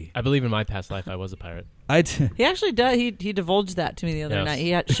literally. I believe in my past life I was a pirate. He actually does. He divulged that to me the other Yes. night. He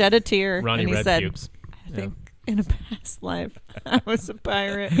had shed a tear Ronnie and he Red said, Pubes. I think in a past life I was a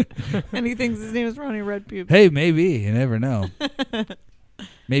pirate. And he thinks his name is Ronnie Red Pubes. Hey, maybe. You never know.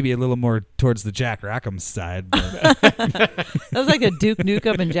 Maybe a little more towards the Jack Rackham side. But That was like a Duke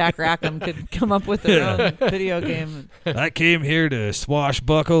Nukem and Jack Rackham could come up with their own video game. I came here to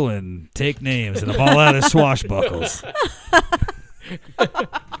swashbuckle and take names, and I'm all out of swashbuckles.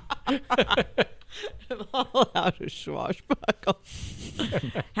 All out of swashbuckle.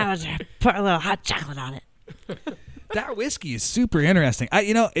 How would you put a little hot chocolate on it? That whiskey is super interesting.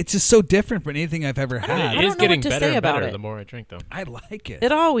 It's just so different from anything I've ever I had. don't It is know getting what to better say and about better it. the more I drink, though. I like it.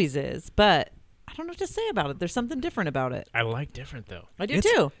 It always is, but I don't know what to say about it. There's something different about it. I like different, though. I do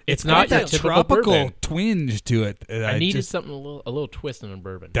It's- too. It's got not your that typical tropical bourbon. twinge to it. I needed something a little twist in a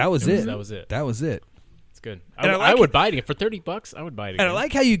bourbon. That was it. That was it. That was it. It's good. And I I like would buy it again. For $30, I would buy it again. And I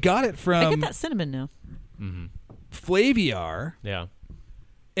like how you got it I get from that cinnamon now. Mm-hmm. Flaviar, Yeah.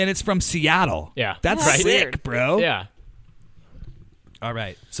 and it's from Seattle. Yeah. That's That's sick, weird. bro. Yeah. All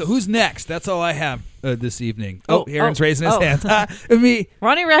right. So who's next? That's all I have this evening. Oh, Aaron's oh, raising his oh. hand. Me.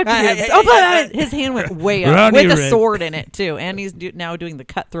 Ronnie Red Hey, Pubes. hey, hey, His hand went way up Ronnie with a Red. sword in it too, and he's now doing the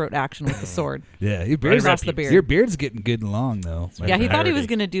cutthroat action with the sword. Yeah, your Red beard's, the beard. your beard's getting good and long, though. my Yeah, he friend. thought he was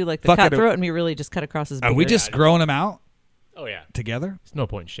going to do like the Fuck it. cutthroat, and we really just cut across his beard. Are we just growing them out Oh, yeah. together? There's no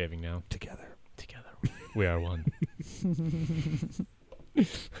point in shaving now. Together. Together. We are one. I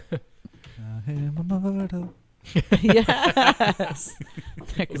am immortal. Yes.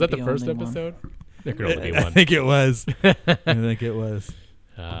 Was that the first episode? There could only be I one. think it was. The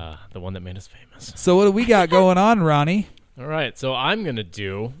one that made us famous. So what do we got going on, Ronnie? All right, so I'm going to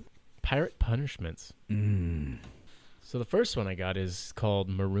do pirate punishments. So the first one I got is called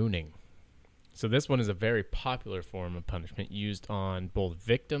marooning. So this one is a very popular form of punishment used on both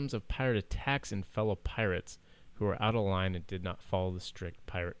victims of pirate attacks and fellow pirates who were out of line and did not follow the strict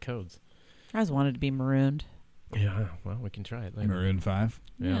pirate codes. I always wanted to be marooned. Yeah, well, we can try it later. Maroon 5.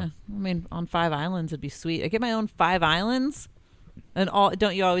 Yeah. I mean, on 5 islands would be sweet. I get my own 5 islands. And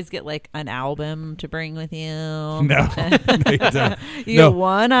don't you always get like an album to bring with you? No, no, you don't. You get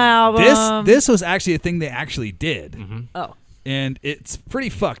one album. This was actually a thing they actually did. Oh. And it's pretty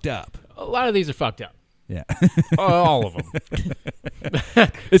fucked up. A lot of these are fucked up. Yeah. All of them.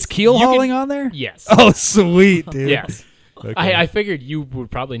 Is keel hauling on there? Yes. Oh, sweet, dude. Yes. Okay. I figured you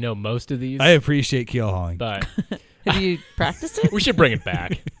would probably know most of these. I appreciate keel hauling. But Have you practiced it? we should bring it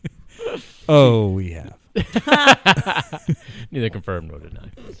back. Oh, we have. Neither confirmed nor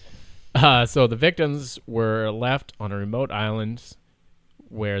denied. So the victims were left on a remote island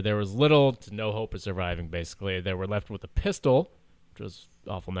where there was little to no hope of surviving, basically. They were left with a pistol, which was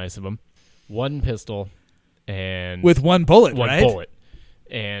awful nice of them. One pistol and... With one bullet, one right? bullet.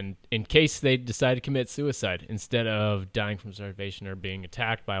 And in case they decide to commit suicide instead of dying from starvation or being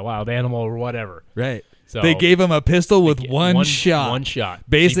attacked by a wild animal or whatever. Right. So they gave him a pistol with one shot. One shot.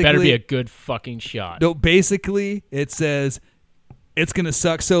 Basically, so you better be a good fucking shot. No, basically, it says it's going to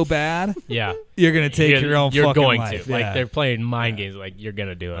suck so bad, Yeah. you're going to take your own you're fucking going life. to. Like, they're playing mind games. Like, you're going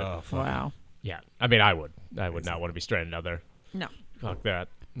to do it. Oh, fuck. Wow. Yeah. I mean, I would. I would not want to be stranded out there. No. Fuck that.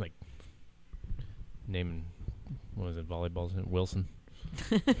 Like, naming, what was it, volleyball? Wilson?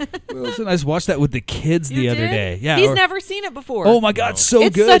 Wilson, I just watched that with the kids the other day. Yeah, He's never seen it before. Oh my god, so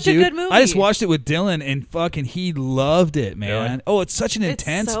It's good, such a dude. good movie. I just watched it with Dylan, and fucking he loved it, man. Really? Oh, it's such an It's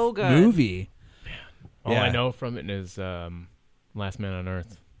intense so good. movie. All Yeah. I know from it is Last Man on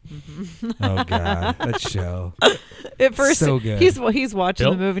Earth. Oh god, that show. At first, So good. he's watching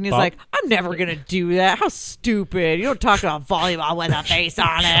Bill? the movie and he's Bob? like, "I'm never gonna do that. How stupid! You don't talk about volleyball with a face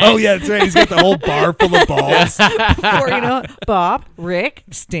on it." Oh yeah, that's right. He's got the whole bar full of balls. Before you know it, Bob, Rick,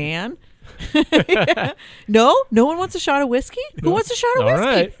 Stan. No one wants a shot of whiskey. Who wants a shot of All whiskey?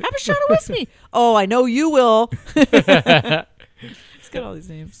 right. Have a shot of whiskey. Oh, I know you will. He's got all these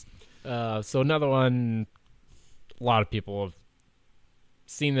names. So another one, a lot of people have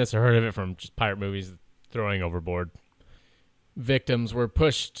seen this or heard of it from just pirate movies, throwing overboard. Victims were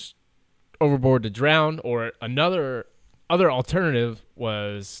pushed overboard to drown, or other alternative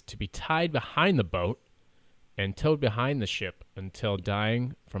was to be tied behind the boat and towed behind the ship until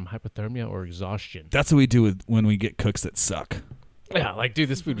dying from hypothermia or exhaustion. That's what we do when we get cooks that suck. Yeah, like, dude,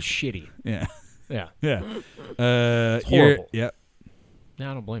 this food was shitty. Yeah, Yeah. yeah. It's horrible. Yeah. No,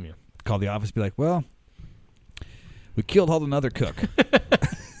 I don't blame you. Call the office. Be like, well, we killed another cook.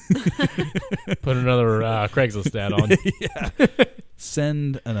 Put another Craigslist ad on. Yeah.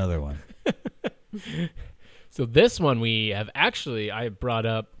 Send another one. So this one I brought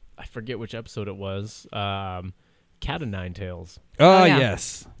up, I forget which episode it was, Cat o' Nine Tails. Oh, yeah.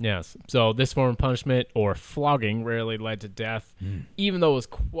 yes. Yes. So this form of punishment, or flogging, rarely led to death, even though it was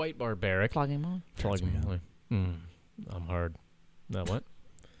quite barbaric. Flogging mom. Flogging. I'm hard. No, what?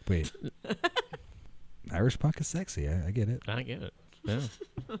 Wait. Irish punk is sexy. I get it. I get it. Yeah.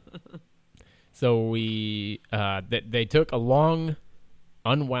 So they took a long,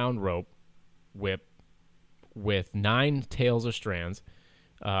 unwound rope whip with 9 tails or strands.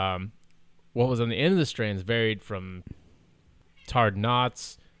 What was on the end of the strands varied from tarred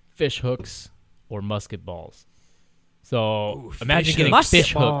knots, fish hooks, or musket balls. So Ooh, imagine fish getting hooks.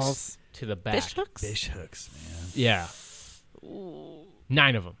 fish Musket hooks to the back. Fish hooks. Fish hooks, man. Yeah.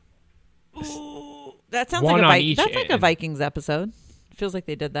 9 of them. Ooh, that sounds One like on each that's like a end. Vikings episode. Feels like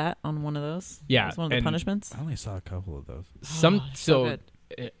they did that on one of those. Yeah, That was one of the and- punishments. I only saw a couple of those. so good.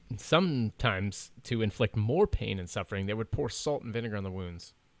 Sometimes to inflict more pain and suffering, they would pour salt and vinegar on the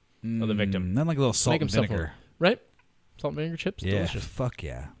wounds of the victim. Not like a little salt Make and 'em suffer. vinegar. Right? Salt and vinegar chips? Yeah. Delicious. Fuck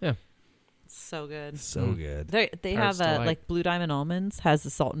yeah. So good. So good. They Pirates have delight. like Blue Diamond almonds has the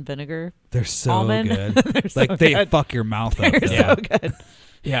salt and vinegar. They're so Almond. good. They're so Like they good. fuck your mouth up. They're though. Yeah. so good.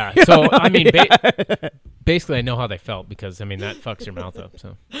 Yeah. So, I mean, basically, I know how they felt because, I mean, that fucks your mouth up.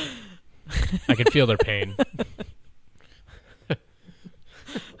 So I could feel their pain.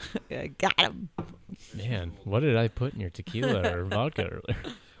 Yeah, got him. Man, what did I put in your tequila or vodka earlier?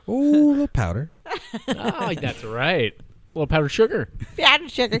 Ooh, a little powder. Oh, that's right. little powdered sugar.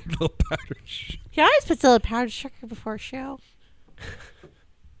 Powdered sugar. Little powder He always puts a little powdered sugar before a show.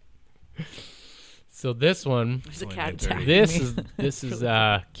 So this one, There's a cat attacking this me. is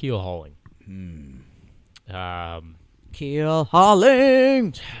keel hauling. Keel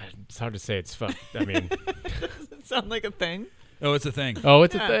hauling. It's hard to say. It's fun. I mean, Does it sound like a thing? Oh, it's a thing. oh,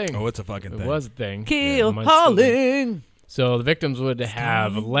 it's a thing. Oh, it's a fucking It thing. was a thing. Keel might still be. hauling. So the victims would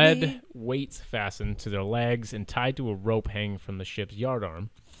have Stanley. lead weights fastened to their legs and tied to a rope hanging from the ship's yardarm.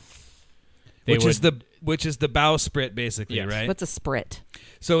 They Which is would- the bowsprit, basically, Yes. right? What's a sprit?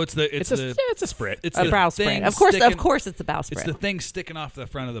 So it's the it's a sprit. it's A the brow thing sprit. Of course, sticking- it's a bow It's sprit. the thing sticking off the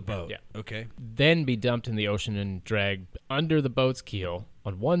front of the boat. Yeah. Okay. Then be dumped in the ocean and dragged under the boat's keel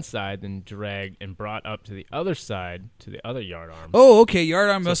on one side, then dragged and brought up to the other side to the other yardarm. Oh, okay.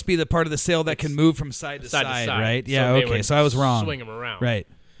 Yardarm must be the part of the sail that can move from side to Side side, to side. right? So Yeah. they Okay. would So I was wrong. Swing them around. Right.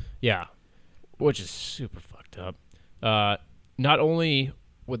 Yeah, which is super fucked up. Not only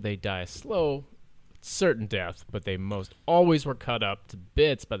would they die a slow, certain death, but they most always were cut up to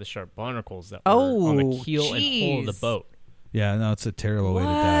bits by the sharp barnacles that were on the keel and hull of the jeez. boat. Yeah. No, it's a terrible way to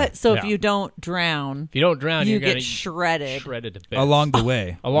die. What? So if Yeah. you don't drown, If you don't drown, you you're get gonna shredded. shredded to bits Along the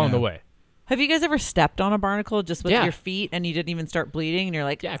way. along Yeah. the way. Have you guys ever stepped on a barnacle just with Yeah. your feet and you didn't even start bleeding and you're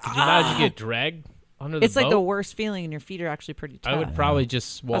like, Yeah, could you imagine you get dragged under the it's boat? like the worst feeling and your feet are actually pretty tough. I would probably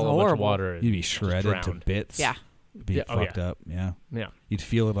just swallow a bunch of horrible. water. And You'd be just shredded to drown. bits. Yeah. Be Yeah, oh, fucked up. Yeah. Yeah, You'd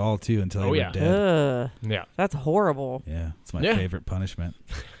feel it all too until you Oh, were yeah. dead. Ugh, yeah. that's horrible. Yeah. It's my Yeah. favorite punishment.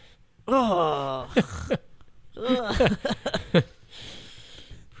 Ugh.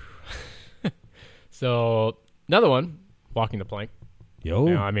 So another one, walking the plank. Yo.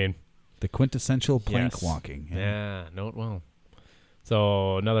 You know, I mean, The quintessential plank yes. walking. Yeah, know it well.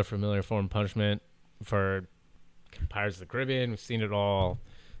 So another familiar form of punishment for Pirates of the Caribbean. We've seen it all.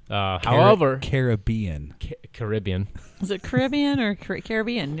 However, Caribbean. Caribbean. Is it Caribbean or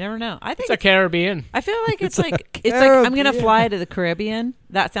Caribbean? You never know. I think It's a Caribbean. I feel like it's like Caribbean. I'm gonna fly to the Caribbean.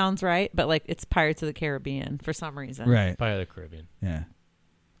 That sounds right, but like it's Pirates of the Caribbean for some reason. Right. Pirate of the Caribbean. Yeah.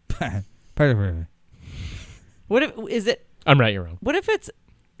 Part of it. What if is it? I'm right, you're wrong. What if it's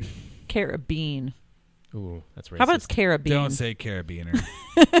Caribbean? Ooh, that's racist. How about it's Caribbean? Don't say Caribbeaner.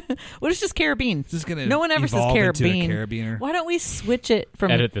 What if it's just Caribbean? This is gonna No one ever says evolve into a Caribbean. Carabiner. Why don't we switch it from?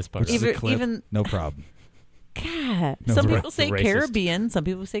 Edit this part. Which is a Even- clip. even- No problem. God, No, some right. people say Racist. Caribbean, some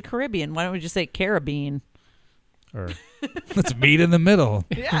people say Caribbean. Why don't we just say Caribbean? Or, Let's meet in the middle.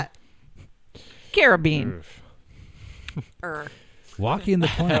 Yeah, Caribbean. Oof. Walking the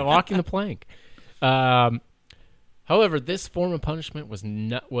plank. Walking the plank. However, this form of punishment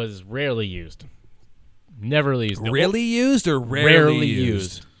was rarely used. Never really used. Really used or rarely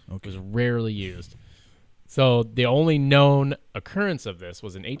used? It Okay. was rarely used. So the only known occurrence of this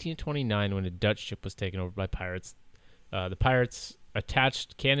was in 1829 when a Dutch ship was taken over by pirates. The pirates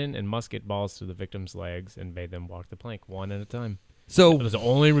attached cannon and musket balls to the victims' legs and made them walk the plank one at a time. It So was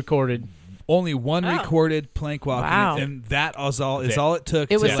only recorded. only one Oh. recorded plank walking, Wow. and that is all That's all it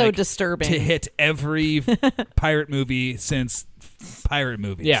took. It was to, so like, disturbing. to hit every pirate movie since pirate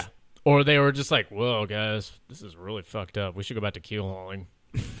movies. Yeah. Or they were just like, whoa, guys, this is really fucked up. We should go back to keel hauling.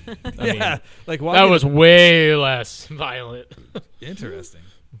 I mean, Yeah. Like that walking was way less violent. interesting.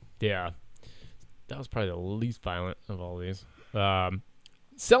 Yeah. That was probably the least violent of all these.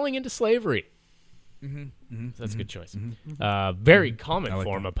 Selling into slavery. That's a good choice. Very common I like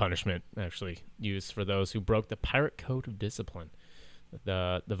form that. of punishment, actually, used for those who broke the pirate code of discipline.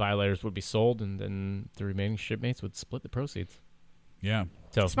 The violators would be sold, and then the remaining shipmates would split the proceeds. Yeah.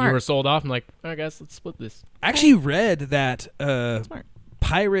 So if Smart. you were sold off, I'm like, all right, guys, let's split this. I actually read that Smart.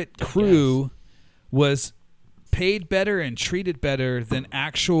 pirate crew was paid better and treated better than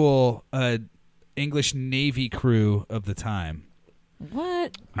actual English Navy crew of the time.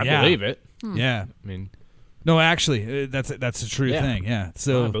 What? I Yeah. believe it. Yeah. I mean, No, actually, that's a true Yeah. thing. Yeah.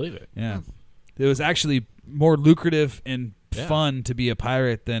 So I believe it. yeah, it was actually more lucrative and Yeah. fun to be a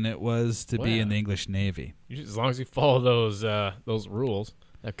pirate than it was to Well, be yeah. in the English Navy. As long as you follow those rules,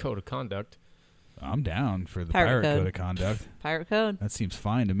 that code of conduct. I'm down for the Pirate pirate code. code of conduct. Pirate code. That seems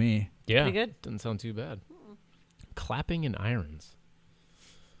fine to me. Yeah, Pretty good. Doesn't sound too bad. Clapping in irons.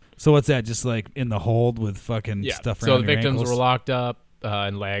 So what's that? Just like in the hold with fucking Yeah. stuff So around the your victims ankles? were locked up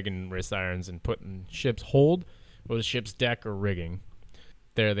in leg and wrist irons and put in ship's hold or the ship's deck or rigging.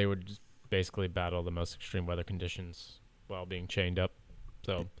 There they would just basically battle the most extreme weather conditions while being chained up.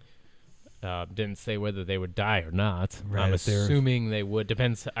 So didn't say whether they would die or not. Right, I'm if they were- assuming they would.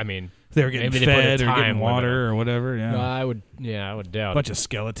 Depends. I mean, They were getting maybe they put a fed or time getting limit water or whatever. Yeah, I would. Yeah, I would a doubt. bunch of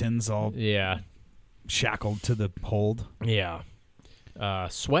skeletons all Yeah. shackled to the hold. Yeah.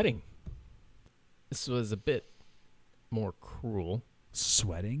 Sweating. This was a bit more cruel.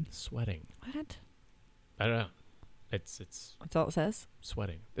 Sweating? Sweating. What? I don't know. It's That's all it says?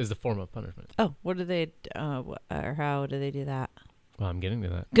 sweating is the form of punishment. Oh, what do they, or how do they do that? Well, I'm getting to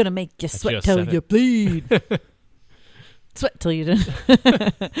that. Gonna make you sweat just till said you it. bleed. Sweat till you don't.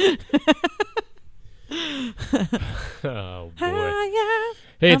 Oh boy.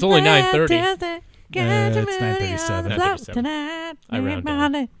 Hey, it's only 9:30. It's 9:37. 9:37. I round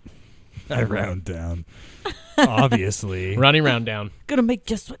down. I round down. Obviously. Running round down. Gonna make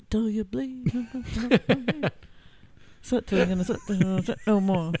you sweat till you bleed. Sweat till you're gonna sweat no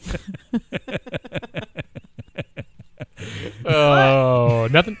more. Oh,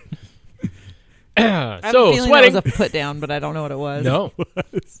 nothing. I have a So feeling sweating. that was a put down, but I don't know what it was. No.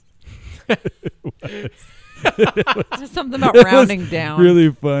 There's something about rounding down.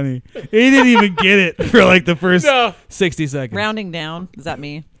 Really funny. He didn't even get it for like the first No. 60 seconds. Rounding down. Is that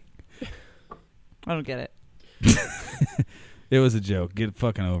me? I don't get it. It was a joke. Get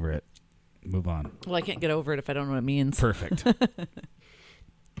fucking over it. Move on. Well, I can't get over it if I don't know what it means. Perfect.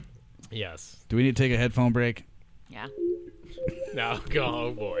 Yes. Do we need to take a headphone break? Yeah. No.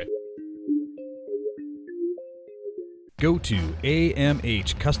 Oh boy. Go to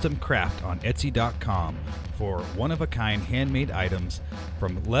AMH Custom Craft on Etsy.com for one-of-a-kind handmade items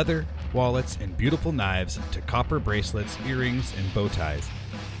from leather, wallets, and beautiful knives to copper bracelets, earrings, and bow ties.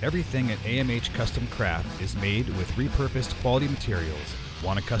 Everything at AMH Custom Craft is made with repurposed quality materials.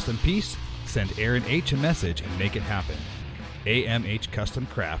 Want a custom piece? Send Aaron H a message and make it happen. AMH Custom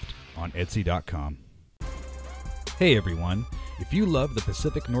Craft on Etsy.com. Hey everyone, if you love the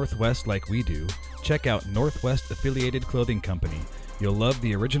Pacific Northwest like we do, check out Northwest Affiliated Clothing Company. You'll love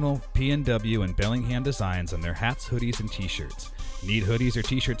the original P&W and Bellingham designs on their hats, hoodies, and t-shirts. Need hoodies or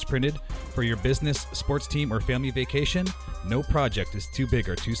t-shirts printed for your business, sports team, or family vacation? No project is too big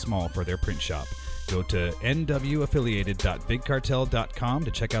or too small for their print shop. Go to nwaffiliated.bigcartel.com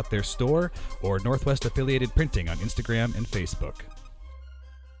to check out their store or Northwest Affiliated Printing on Instagram and Facebook.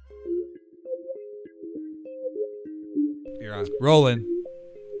 You're on. Rolling.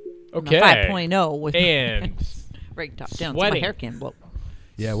 Okay. 5.0 with And right top down. So my sweating. hair can blow.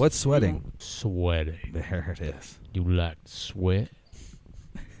 Yeah, what's sweating? Sweating. There it is. You like sweat?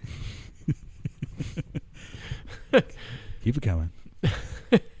 Keep it coming.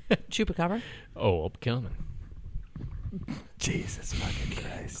 Chupacabra? Oh, I'm coming. Jesus fucking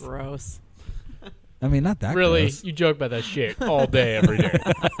Christ. Gross. I mean, not that Really? gross. You joke about that shit all day, every day.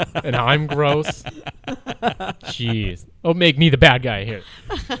 And I'm gross? Jeez. Oh, make me the bad guy here.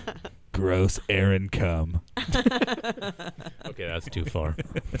 Gross Aaron cum. Okay, that's too far.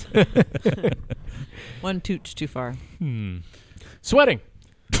 One tooch too far. Sweating.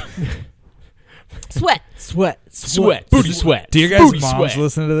 Sweat. Sweat. Sweat. Booty sweat. Do your guys' Booty moms sweat.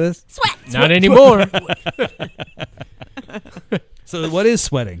 listen to this? Sweat. Not anymore. So what is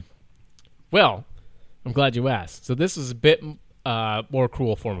sweating? Well, I'm glad you asked. So this is a bit more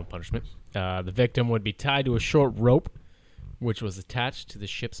cruel form of punishment. The victim would be tied to a short rope, which was attached to the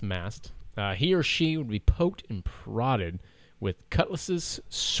ship's mast. He or she would be poked and prodded with cutlasses,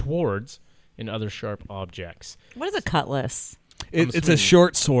 swords, and other sharp objects. What is a cutlass? It's a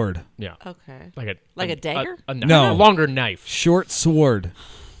short sword. Yeah. Okay. Like a dagger? A knife. No. A longer knife. Short sword.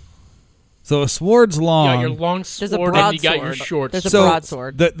 So a sword's long. You got your long There's a sword and you got broadsword. your short There's a sword.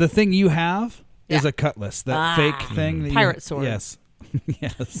 broadsword. The thing you have is Yeah. a cutlass. That fake thing. That Pirate sword. Yes.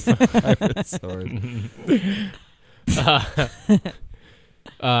 Yes. Pirate sword.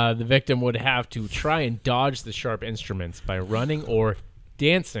 The victim would have to try and dodge the sharp instruments by running or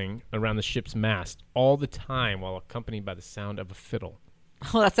dancing around the ship's mast all the time while accompanied by the sound of a fiddle.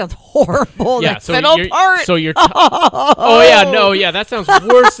 Oh, that sounds horrible. Yeah, That so fiddle you're, part. so you're. Oh yeah, no, yeah, that sounds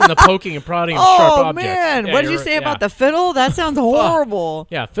worse than the poking and prodding of sharp Oh objects. man, Yeah, what did you you're- say about yeah. the fiddle? That sounds horrible.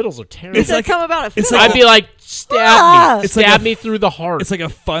 Yeah, fiddles are terrible. You said something about a it's fiddle. like I'd be like, stab Ah! me, It's like stab a- me through the heart. It's like a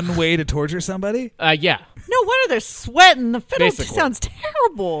fun way to torture somebody. Yeah, No wonder they're sweating. The fiddle Basically. sounds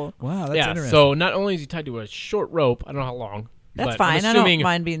terrible. Wow, that's yeah. interesting. So not only is he tied to a short rope, I don't know how long. That's but fine. I'm I don't assuming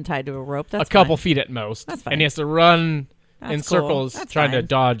mind being tied to a rope. That's a couple fine. feet at most. That's And fine. he has to run in That's cool. circles That's trying to fine.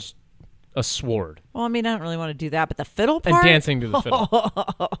 dodge a sword Well, I mean, I don't really want to do that, but the fiddle and part. dancing to the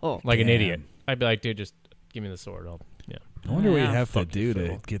fiddle like an Damn. idiot. I'd be like, dude, just give me the sword. Yeah, I wonder what you Yeah. have to Fucking do to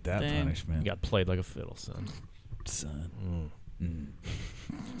fiddle. get that Dang. punishment. you got played like a fiddle, son. Son.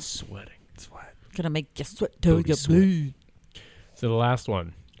 Sweating. Sweat. Gonna make you sweat till Booty you sweat. bleed. So the last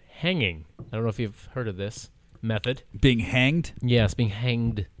one, hanging. I don't know if you've heard of this method. Being hanged. Yes, being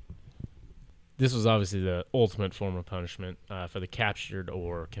hanged. This was obviously the ultimate form of punishment for the captured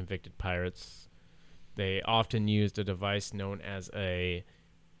or convicted pirates. They often used a device known as a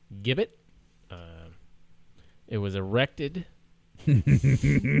gibbet. It was erected.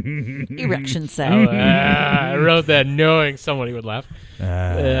 Erection set. I wrote that knowing somebody would laugh.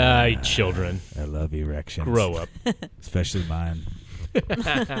 You children. I love erections. Grow up. Especially mine.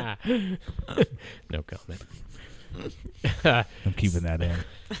 No comment. I'm keeping that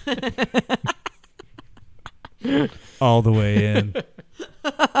in. All the way in.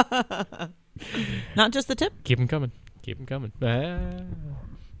 Not just the tip. Keep them coming. Keep them coming.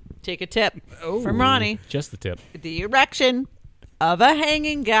 Take a tip from Ronnie. Just the tip. The erection of a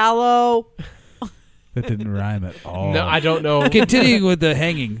hanging gallows. That didn't rhyme at all. No, I don't know. Continuing with the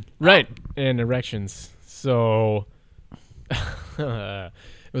hanging. Right. And erections. So it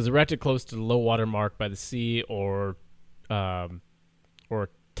was erected close to the low water mark by the sea or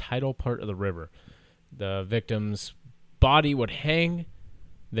tidal part of the river. The victim's body would hang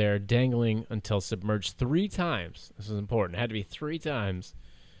there dangling until submerged 3 times. This is important. It had to be 3 times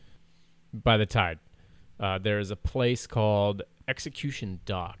by the tide. There is a place called Execution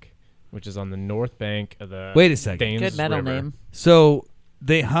Dock, which is on the north bank of the Wait a second. Thames Good metal River. name. So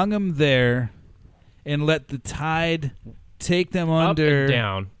they hung him there and let the tide take them Up under. and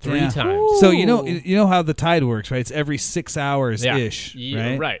down 3 Yeah. times. So you know how the tide works, right? It's every 6 hours ish,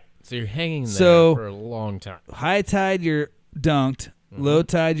 Yeah, right? So you're hanging there So- for a long time. High tide, you're dunked. Low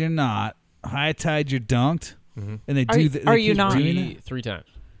tide, you're not. High tide, you're dunked. And they Are do. you- They are you keep not- doing it? 3 times.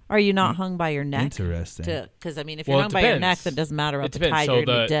 Are you not hung by your neck? Interesting. Because I mean, if you're Well, it hung by your neck, depends. then it doesn't matter about It the depends. tide. So You're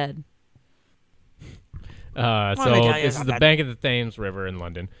gonna the- be dead. So let me tell you this is about the that. bank of the Thames River in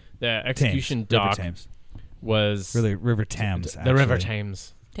London. The Execution Thames. Dock River Thames. was Really, River Thames. the River actually.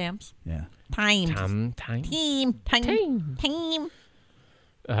 Thames. Tams. Yeah. Time. Time. Time.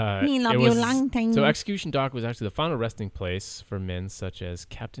 Me love it you was- long time. So Execution Dock was actually the final resting place for men such as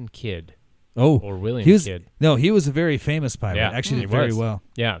Captain Kidd Oh, or William he was. Kidd. No, he was a very famous pirate. Yeah, Actually, he did very was. well.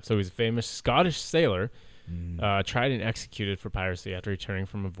 Yeah, so he's a famous Scottish sailor, tried and executed for piracy after returning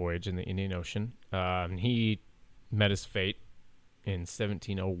from a voyage in the Indian Ocean. He met his fate in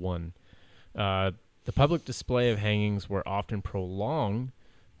 1701. The public display of hangings were often prolonged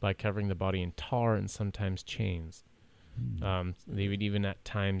by covering the body in tar and sometimes chains. They would even at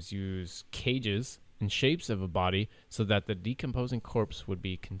times use cages in shapes of a body so that the decomposing corpse would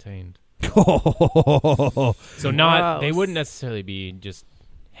be contained. So not they Gross. wouldn't necessarily be just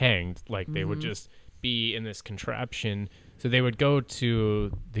hanged, like they would just be in this contraption. So they would go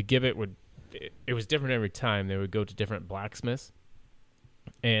to the gibbet it was different every time. They would go to different blacksmiths,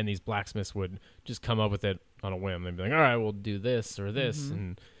 and these blacksmiths would just come up with it on a whim. They'd be like, all right, we'll do this or this.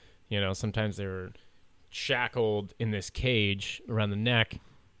 And sometimes they were shackled in this cage around the neck,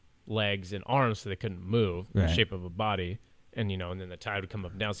 legs and arms, so they couldn't move in the Right. shape of a body. And and then the tide would come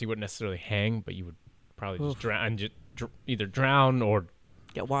up and down, so you wouldn't necessarily hang, but you would probably just drown, either drown or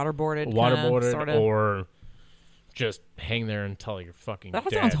Get waterboarded. waterboarded Sort of. or just hang there until you're fucking That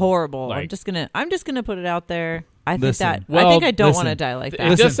dead. sounds horrible. Like- I'm just gonna put it out there. I think Listen. that. Well, I think I don't want to listen. die like It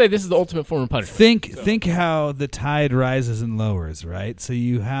that. does say this is the ultimate form of punishment. Think how the tide rises and lowers, right? So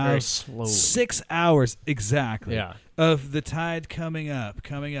you Very have slowly. 6 hours exactly Yeah. of the tide coming up.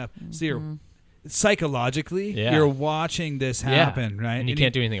 So you're psychologically Yeah. you're watching this happen, right? And you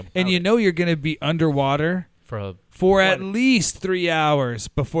can't do anything about And you it know you're going to be underwater for for at least 3 hours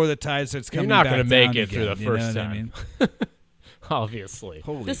before the tide starts coming. You're not going gonna to make it through the you know first what I time. mean? obviously.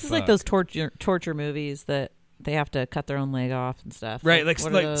 Holy This is fuck. like those torture movies that they have to cut their own leg off and stuff. Right, like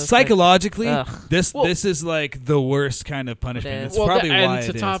what are those? psychologically, Ugh. this Well- this is like the worst kind of punishment. It It's is. Well, probably and why to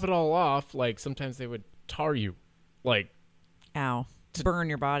it top is. it all off, like sometimes they would tar you, like Ow. Burn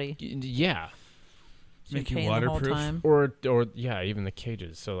your body. yeah, Make In you pain the whole waterproof? time. or yeah, even the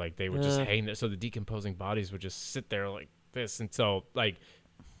cages. So like they would just Ugh. hang there, so the decomposing bodies would just sit there like this, and so like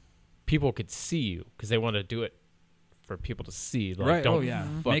people could see you because they want to do it for people to see. Like, Right. Don't Oh yeah.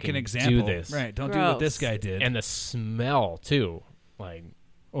 fucking Make an example. Do this. Right. Don't do what this Gross. guy did. And the smell too, like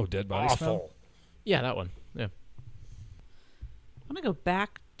oh, dead body awful. smell. Yeah, that one. Yeah. I want to go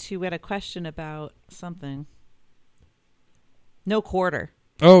back to we had a question about something. No quarter.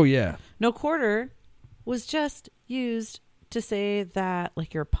 Oh yeah. No quarter was just used to say that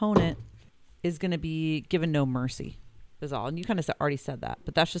like your opponent is going to be given no mercy is all. And you kind of already said that,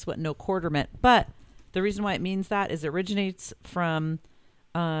 but that's just what no quarter meant. But the reason why it means that is it originates from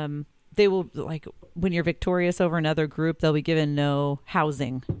they will like when you're victorious over another group, they'll be given no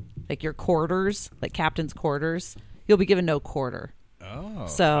housing, like your quarters, like captain's quarters. You'll be given no quarter. Oh.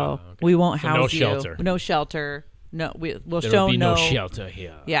 So okay. we won't So house no you. shelter. No shelter. No, we'll There show will be no shelter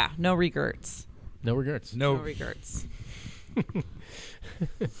here. Yeah, no regrets. No regrets. No No regrets.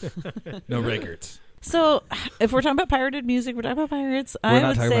 no records. So, if we're talking about pirated music, we're talking about pirates. We're I not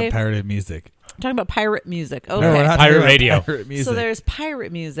would talking say about pirated music. talking about pirate music. Okay. No, we're not Pirate talking about radio. pirate music. So there's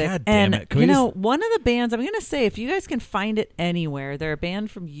pirate music. God damn and it. Can we one of the bands, I'm going to say, if you guys can find it anywhere, they're a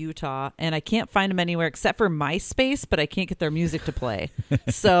band from Utah, and I can't find them anywhere except for MySpace, but I can't get their music to play.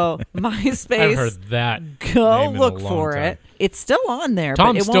 So MySpace, I've heard that. go name in a look long for time. it. It's still on there, but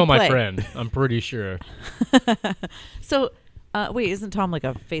Tom's it still won't my play. friend. I'm pretty sure. So, wait, isn't Tom like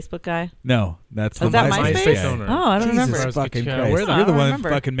a Facebook guy? No, that's the Is that MySpace MySpace? guy. owner. Oh, I don't Jesus remember. fucking Yeah, Christ. where the- You're the I don't one remember.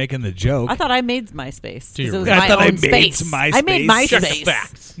 fucking making the joke. I thought I made MySpace. Do you 'cause it was really? my I thought I own made space. MySpace. I made MySpace. Check the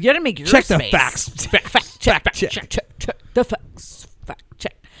facts. You gotta make your Check the space. facts. Fact check. Check. The facts. Fact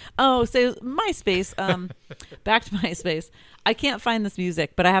check. Oh, so MySpace. Back to MySpace. I can't find this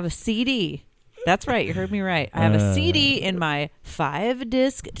music, but I have a CD. That's right. You heard me right. I have a CD in my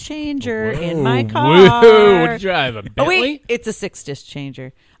 5-disc changer in my car. Whoa, what did you drive? A Bentley? Oh wait, it's a 6-disc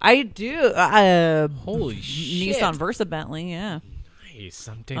changer. I do. Holy shit. Nissan Versa Bentley. Yeah. Nice.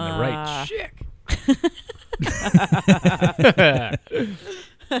 I'm taking the right chick.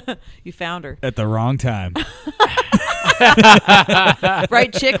 You found her. At the wrong time.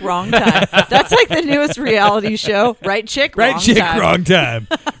 Right chick, wrong time. That's like the newest reality show. Right chick, Right wrong chick, time. wrong time.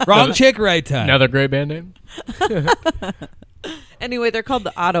 Wrong chick, right time. Another great band name? Anyway, they're called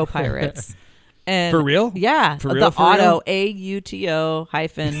the Auto Pirates. And For real? Yeah. For real, The for Auto, real?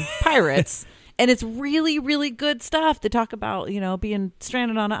 AUTO Pirates. And it's really, really good stuff. They talk about, being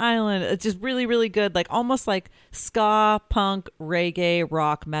stranded on an island. It's just really, really good. Like almost like ska, punk, reggae,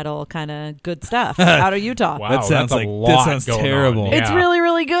 rock, metal kind of good stuff out of Utah. Wow, That sounds that's a like- lot that sounds going on. terrible. Yeah. It's really,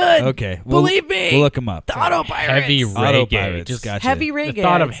 really good. Okay. Believe me. We'll look them up. The Auto Pirates. Heavy Auto reggae. Pirates. Just Gotcha. Heavy reggae. the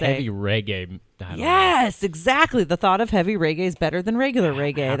thought of I'd say. heavy reggae. I don't know. Yes, exactly. The thought of heavy reggae is better than regular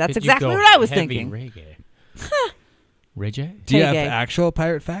reggae. How That's could you exactly go what I was heavy thinking. Reggae. Reggae? Do you have Reggae. actual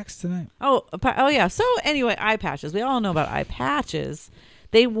pirate facts tonight? Oh yeah. So anyway, eye patches. We all know about eye patches.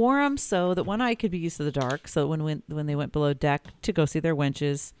 They wore them so that one eye could be used to the dark. So when they went below deck to go see their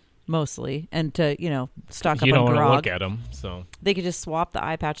wenches, mostly, and to stock You up don't on want to grog, look at them, so they could just swap the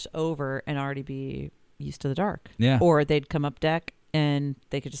eye patch over and already be used to the dark. Yeah. Or they'd come up deck and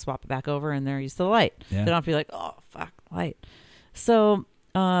they could just swap it back over and they're used to the light. Yeah. They don't have to be like, oh fuck, light. So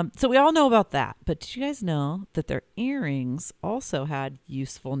we all know about that. But did you guys know that their earrings also had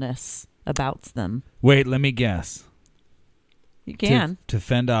usefulness about them? Wait, let me guess. You can. To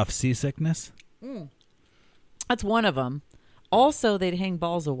fend off seasickness? That's one of them. Also, they'd hang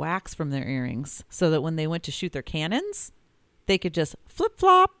balls of wax from their earrings so that when they went to shoot their cannons, they could just flip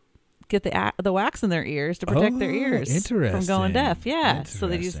flop, get the wax in their ears to protect their ears from going deaf. Yeah. So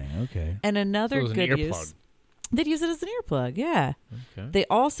they'd use. Okay. And another So it was an good earplug. use. They'd use it as an earplug. Yeah. okay. They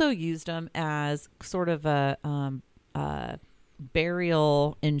also used them as sort of a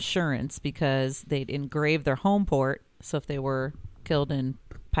burial insurance because they'd engrave their home port. So if they were killed in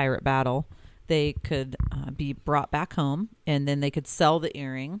pirate battle, they could be brought back home, and then they could sell the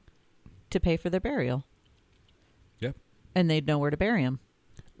earring to pay for their burial. Yep. And they'd know where to bury them.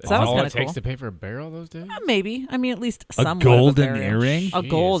 So That's that was all kind it of cool. takes to pay for a barrel those days? Maybe. I mean, at least A somewhat golden of a burial. earring? A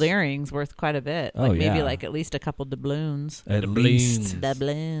gold Jeez. earring's worth quite a bit. Oh, Like maybe yeah. like at least a couple doubloons. At Doubloons. least.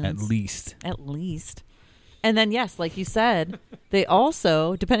 Doubloons. At least. At least. And then, yes, like you said, they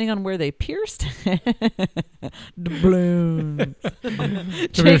also, depending on where they pierced doubloons.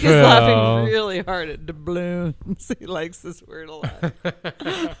 Jake is laughing really hard at doubloons. He likes this word a lot.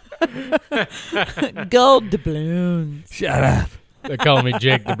 Gold doubloons. Shut up. They call me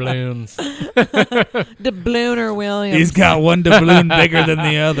Jake the Balloons. Doubloner Williams. He's got one doubloon bigger than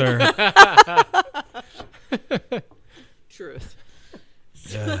the other. Truth.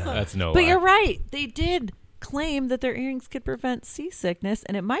 That's no But lie. you're right. They did claim that their earrings could prevent seasickness,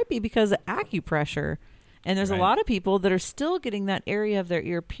 and it might be because of acupressure. And there's Right. a lot of people that are still getting that area of their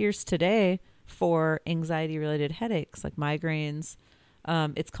ear pierced today for anxiety-related headaches, like migraines.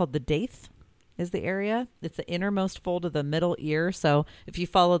 It's called the daith is the area. It's the innermost fold of the middle ear. So if you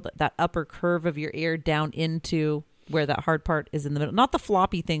follow that upper curve of your ear down into where that hard part is in the middle, not the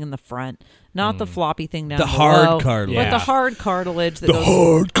floppy thing in the front, not the floppy thing down The below, hard cartilage. but the Yeah. hard cartilage that The goes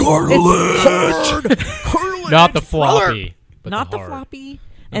hard cartilage. Not the floppy. But not the hard. floppy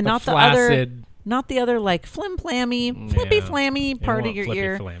and the not the other flaccid. not the other like flippy flammy It part of won't your flippy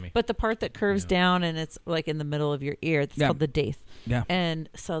ear, flammy. but the part that curves down and it's like in the middle of your ear. It's Yeah. called the daith. Yeah. And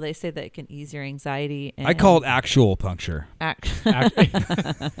so they say that it can ease your anxiety. And I call it actual puncture. I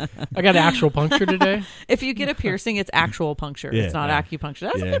got actual puncture today. If you get a piercing, it's actual puncture. Yeah. It's not acupuncture.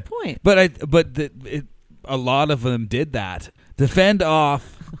 That's a Yeah. good point. But a lot of them did that to fend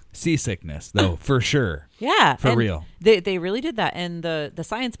off seasickness, though, for sure. Yeah. For and real. They really did that. And the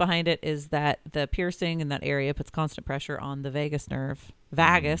science behind it is that the piercing in that area puts constant pressure on the vagus nerve.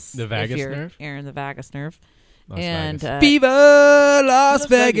 Vagus. The vagus if you're nerve? Aaron, the vagus nerve. Las and Vegas. Viva Las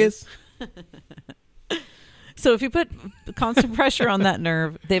Vegas. So if you put constant pressure on that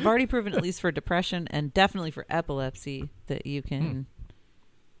nerve, they've already proven, at least for depression and definitely for epilepsy, that you can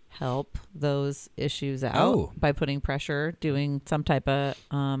help those issues out by putting pressure, doing some type of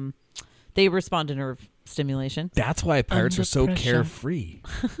they respond to nerve stimulation. That's why pirates Under are so pressure. carefree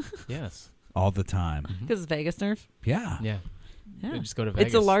Yes. all the time. Because it's vagus nerve. Yeah. Yeah. Yeah. They just go to Vegas.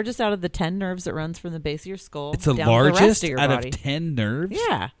 It's the largest out of the 10 nerves that runs from the base of your skull. It's the down to the rest largest of your out body. of 10 nerves?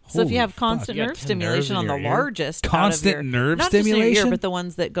 Yeah. So if Holy you have fuck. constant You got nerve 10 stimulation nerves on in the your ear? largest Constant out of your, nerve not just in your ear, stimulation? but the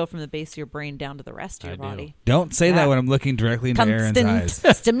ones that go from the base of your brain down to the rest of your I do. body. Don't say Yeah. that when I'm looking directly into Aaron's eyes.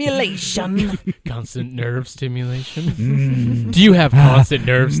 Constant stimulation. constant nerve stimulation. Do you have constant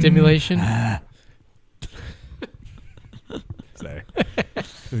nerve stimulation? Sorry.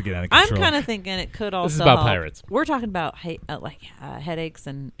 This is getting out of I'm control. kind of thinking it could also This is about help. pirates. We're talking about headaches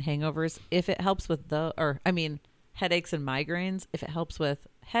and hangovers. If it helps with headaches and migraines. If it helps with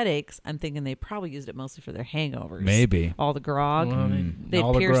headaches, I'm thinking they probably used it mostly for their hangovers. Maybe. All the grog. Well, They'd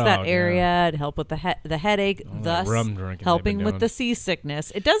all the pierce that grog, area yeah. to help with the headache, All that thus rum drinking they've helping been with doing. the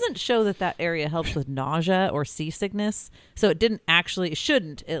seasickness. It doesn't show that area helps with nausea or seasickness, so it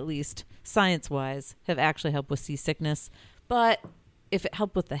shouldn't, at least science-wise, have actually helped with seasickness. But if it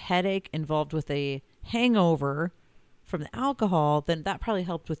helped with the headache involved with a hangover from the alcohol, then that probably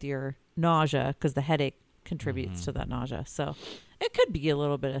helped with your nausea because the headache contributes to that nausea. So it could be a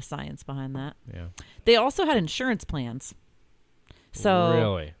little bit of science behind that. Yeah. They also had insurance plans. So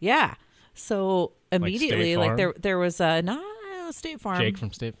Really? yeah. So immediately, State Farm? there was a State Farm. Jake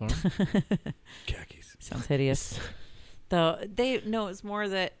from State Farm. Khakis. Sounds hideous. Though it's more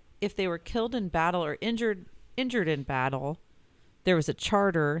that if they were killed in battle or injured in battle, there was a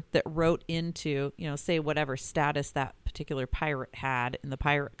charter that wrote into, say whatever status that particular pirate had in the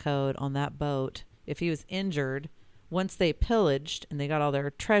pirate code on that boat. If he was injured, once they pillaged and they got all their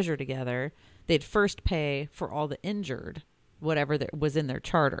treasure together, they'd first pay for all the injured, whatever that was in their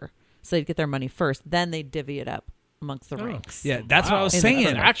charter. So they'd get their money first, then they'd divvy it up amongst the ranks. Yeah, that's what I was Wow. saying.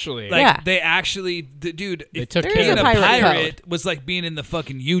 Actually. Like, Yeah. they actually, dude, They if took There care is being a a pirate pirate code. was like being in the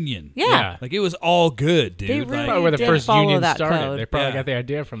fucking union. Yeah. Like, it was all good, dude. They Like, really Probably where the did first follow union that started. code. They probably Yeah. got the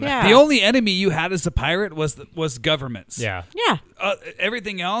idea from Yeah. that. the only enemy you had as a pirate was governments. Yeah. Yeah.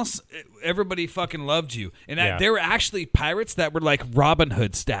 Everything else, everybody fucking loved you. And Yeah. there were actually pirates that were like Robin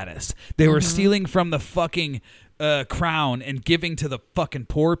Hood status. They were stealing from the fucking crown and giving to the fucking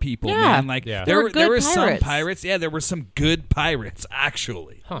poor people, Yeah. man. Like, Yeah. They were there good were some pirates. pirates. Yeah, there were some good pirates,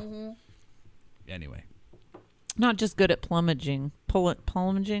 actually. Huh. Anyway. Not just good at plumaging.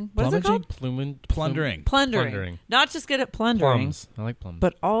 Plumaging? What is it called? Plundering. Plundering. Not just good at plundering, Plums. I like plums.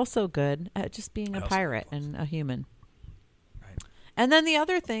 but also good at just being a I also pirate like and a human. Right. And then the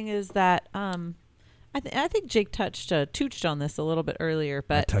other thing is that I think Jake tooched on this a little bit earlier,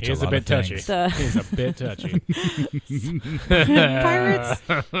 but Touch He's a a lot bit of touchy. things. He's a bit touchy. pirates,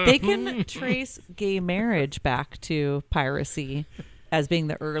 they can trace gay marriage back to piracy as being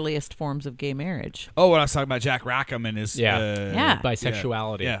the earliest forms of gay marriage. Oh, when I was talking about Jack Rackham and his Yeah.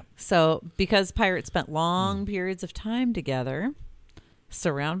 Bisexuality. Yeah. So because pirates spent long periods of time together,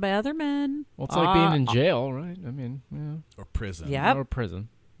 surrounded by other men. Well, it's like being in jail, right? I mean, yeah. Or prison. Yep. Or prison.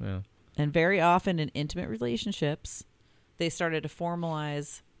 Yeah. And very often in intimate relationships, they started to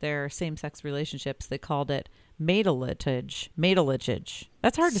formalize their same-sex relationships. They called it matelatage. Matelatage.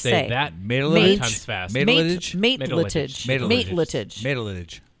 That's hard to say. that Matelatage. times fast. Matelatage. Matelatage. Matelatage. Matelatage.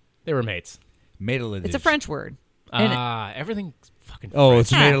 Matelatage. They were mates. Matelatage. It's a French word. And Everything's fucking Oh, French.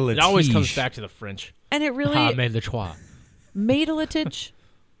 it's matelatage. It always comes back to the French. And it really, Ah, mais le choix. matelatage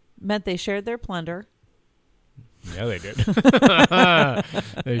meant they shared their plunder. Yeah, they did.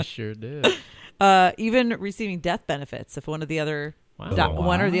 They sure did. Even receiving death benefits. If one of the other Wow.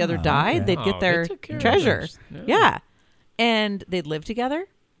 one or the other Wow, died, okay. they'd Oh, get they their took care of treasure. theirs. Yeah. And they'd live together.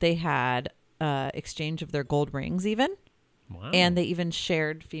 They had exchange of their gold rings even. Wow. And they even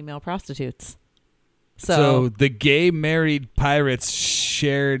shared female prostitutes. So the gay married pirates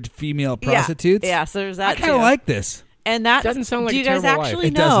shared female prostitutes? Yeah, so there's I that kind of too. like this. And that Doesn't sound like do a you guys terrible life. actually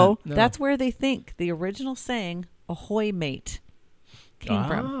It know doesn't. No. that's where they think the original saying ahoy mate came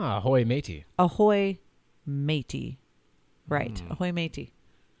from. Ahoy matey. Ahoy matey. Right. Ahoy matey.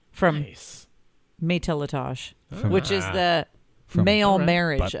 From Nice. matelatage, From- which is the From male Alright.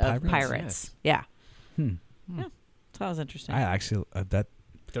 marriage butt of pirates? pirates. Yeah. Hmm. Yeah. So that was interesting. I actually, that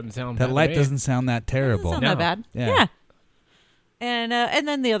Doesn't sound bad to life me. doesn't sound that Doesn't terrible. sound No. that bad. Yeah. Yeah. And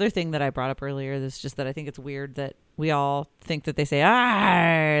then the other thing that I brought up earlier is just that I think it's weird that we all think that they say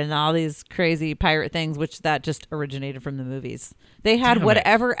and all these crazy pirate things, which that just originated from the movies. They had Damn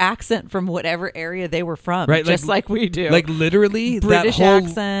whatever accent from whatever area they were from, Right, just like we do. Like literally, British that whole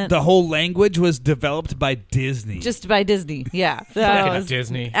accent. the whole language was developed by Disney. Just by Disney, yeah. Fucking was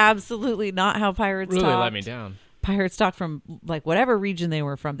Disney. Absolutely not how pirates Really talked. let me down. Pirates talk from like whatever region they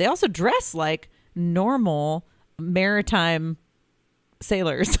were from. They also dress like normal maritime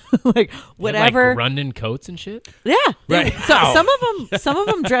sailors, like whatever. Like Grundon coats and shit. Yeah, Right. So Wow. some of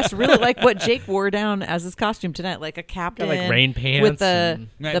them dress really like what Jake wore down as his costume tonight, like a captain, Got like rain pants with the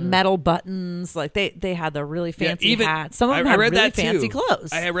and- metal buttons. Like they had the really fancy even- hats. Some of them I had read really that too. fancy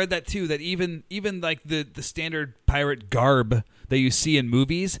clothes. I read that too. That even like the standard pirate garb that you see in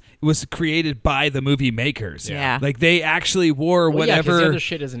movies was created by the movie makers. Yeah. Like they actually wore Well, yeah, 'cause whatever. the other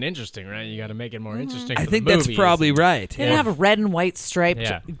shit isn't interesting, right? You got to make it more interesting. I for think the that's movies. probably right. They didn't have a red and white striped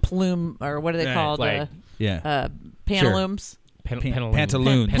Yeah. plume, or what are they Right, called? like- Yeah. Pantaloons. Pantaloons.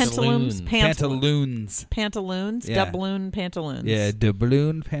 Pantaloons. Pantaloons. Pantaloons. Yeah. Doubloon pantaloons. Yeah,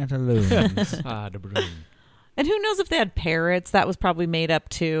 doubloon pantaloons. The balloon. And who knows if they had parrots? That was probably made up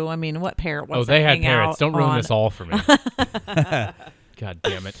too. I mean, what parrot wants Oh, they to had hang parrots. out Don't ruin on- this all for me. God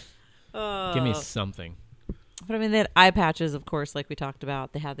damn it. Give me something. But I mean, they had eye patches, of course, like we talked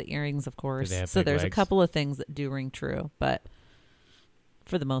about. They had the earrings, of course. they have So big there's a legs? couple of things that do ring true, but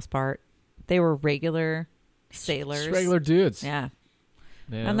for the most part, they were regular sailors. Just regular dudes. Yeah.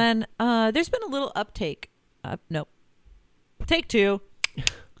 Yeah. And then there's been a little uptake. Nope. Take two.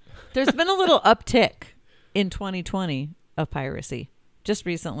 There's been a little uptick in 2020 of piracy. Just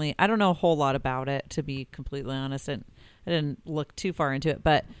recently. I don't know a whole lot about it, to be completely honest. And I didn't look too far into it.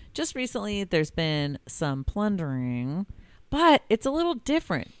 But just recently, there's been some plundering. But it's a little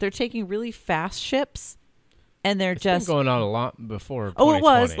different. They're taking really fast ships. And they're It's just been going on a lot before. Oh, it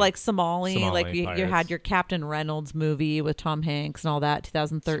was 2020. like Somali like you pirates. had your Captain Reynolds movie with Tom Hanks and all that, It's real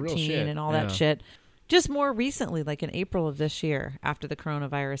 2013 shit, and all yeah. that shit. Just more recently, like in April of this year, after the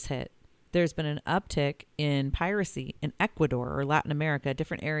coronavirus hit, there's been an uptick in piracy in Ecuador or Latin America,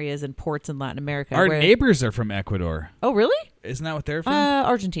 different areas and ports in Latin America. Our where- neighbors are from Ecuador. Oh, really? Isn't that what they're from?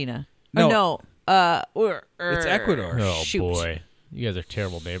 Argentina. No. It's Ecuador. Oh, shoot. boy. You guys are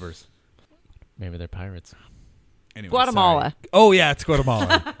terrible neighbors. Maybe they're pirates. Anyway, Guatemala. sorry. Oh, yeah, it's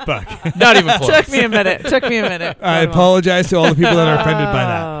Guatemala. Fuck. Not even close. Took me a minute. I apologize to all the people that are offended by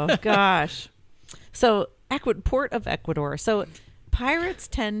that. Oh, gosh. So, Port of Ecuador. So, pirates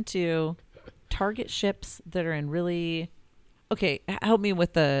tend to target ships that are in really... Okay, help me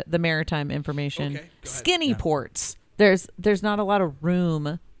with the maritime information. Okay, go ahead. Skinny Yeah. ports. There's not a lot of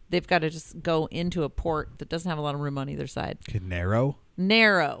room. They've got to just go into a port that doesn't have a lot of room on either side. Narrow.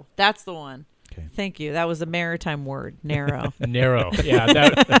 Narrow. That's the one. Okay. Thank you. That was a maritime word. Narrow. Narrow. Yeah,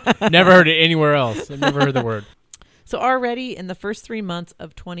 never heard it anywhere else. I've never heard the word. So already in the first 3 months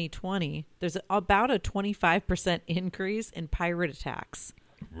of 2020, there's about a 25% increase in pirate attacks,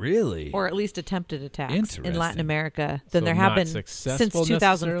 Really? or at least attempted attacks in Interesting. Latin America than So there have not been successful since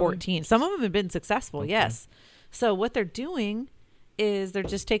 2014. Some of them have been successful, Okay. yes. So what they're doing is they're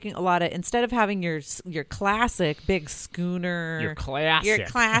just taking a lot of, instead of having your classic big schooner, Your classic. your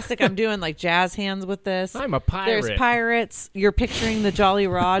classic. I'm doing like jazz hands with this. I'm a pirate. There's pirates. You're picturing the Jolly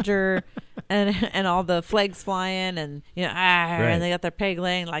Roger and all the flags flying and and they got their peg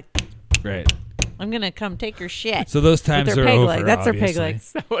leg like Right. I'm gonna come take your shit. So those With times their are peg over, leg. That's their peg obviously. leg.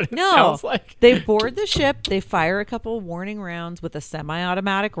 Is that what it No, sounds like? they board the ship. They fire a couple warning rounds with a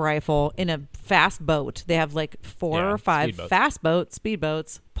semi-automatic rifle in a fast boat. They have like four Yeah, or five speedboats. fast boats,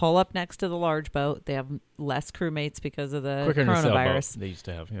 speedboats, pull up next to the large boat. They have less crewmates because of the Quicker than a coronavirus. sailboat they used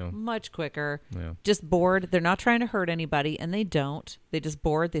to have. You know. Much quicker. Yeah. Just board. They're not trying to hurt anybody, and they don't. They just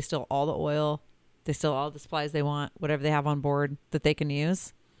board. They steal all the oil. They steal all the supplies they want, whatever they have on board that they can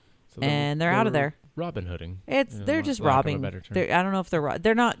use, So and they're out of there. Robin Hooding. They're just robbing. I don't know if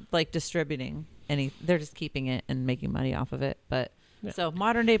they're not like distributing any. They're just keeping it and making money off of it. But Yeah. so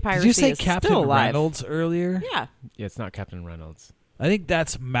modern day Did piracy you say is Captain still alive. Reynolds earlier? Yeah, Yeah, it's not Captain Reynolds. I think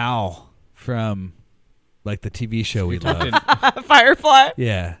that's Mal from like the TV show we love. Firefly.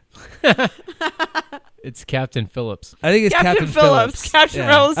 Yeah. It's Captain Phillips. I think it's Captain Captain Phillips. Captain Yeah.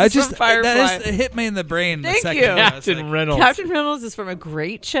 Reynolds I is just from Firefly. That just hit me in the brain. Thank the second you. I was Captain like, Reynolds. Captain Reynolds is from a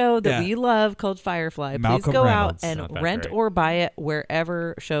great show that Yeah. we love called Firefly. Malcolm Please go Reynolds. out and Not that rent great. or buy it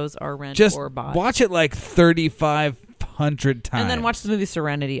wherever shows are rent Just or bought. watch it like 3,500 times. and then watch the movie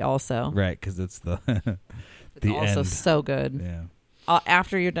Serenity also. Right, because it's the It's the also end. so good. Yeah.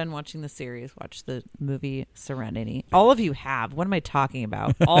 after you're done watching the series, watch the movie Serenity. All of you have. What am I talking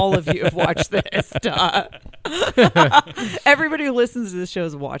about? All of you have watched this. Duh. Everybody who listens to this show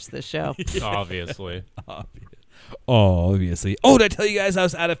has watched this show. Obviously. Obviously. Oh, did I tell you guys I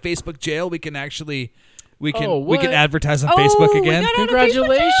was out of Facebook jail? We can advertise on Oh, Facebook we again. got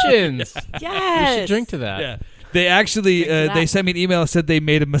Congratulations. Yes. We should drink to that. Yeah. They actually they sent me an email and said they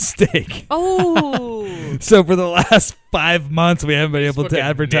made a mistake. Oh. So for the last 5 months, we haven't been able to Facebook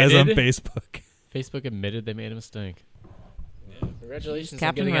advertise on admitted? Facebook. Facebook admitted they made a mistake. Congratulations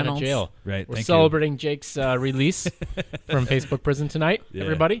Captain on getting Reynolds. out of jail. Right. We're thank celebrating Jake's release from Facebook prison tonight, Yeah.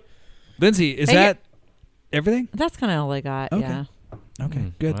 everybody. you. Lindsay, is Hey, that everything? That's kind of all I got. Okay. Yeah.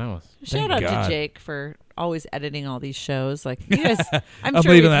 Okay, good. Wow. Shout Thank out God. to Jake for always editing all these shows. Like you guys, I'm I'm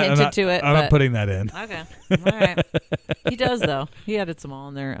sure we've leaving that. hinted to it. I'm but not putting that in. Okay. All right. He does though. He edits them all,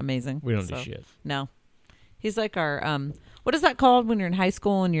 and they're amazing. We don't So, do shit. No. He's like our what is that called when you're in high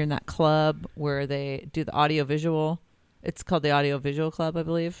school and you're in that club where they do the audio visual? It's called the Audio Visual Club, I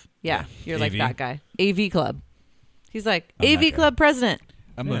believe. Yeah, you're like AV. that guy. AV Club. He's like I'm that AV guy. Club president.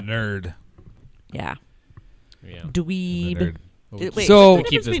 I'm a nerd. Yeah. Yeah. Dweeb. nerd. Wait, So- what's the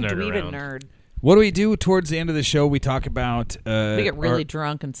Keeps this difference nerd between dweeb and around. nerd? What do we do towards the end of the show? We talk about. We get really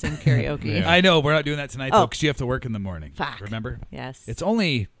drunk and sing karaoke. Yeah. I know we're not doing that tonight though Oh. because you have to work in the morning. Fuck. Remember? Yes. It's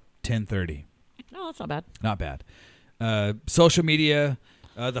only 10:30. No, that's not bad. Not bad. Social media,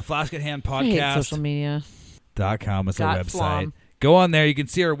 the Flask at Hand I hate social podcast.com media. is our Got website. flom. Go on there. You can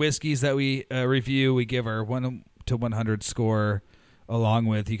see our whiskeys that we review. We give our 1 to 100 score along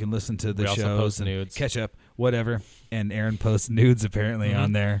with. You can listen to the We also shows post and nudes. catch up, whatever. And Aaron posts nudes apparently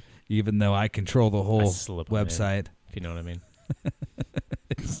on there, even though I control the whole slip 'em in. website. If you know what I mean.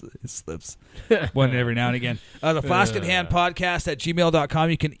 It slips one every now and again. The Flask at Hand podcast at gmail.com.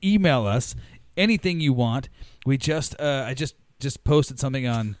 You can email us anything you want. We I just posted something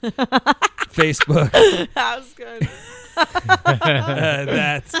on Facebook That was good.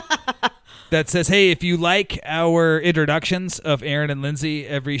 that says, hey, if you like our introductions of Aaron and Lindsay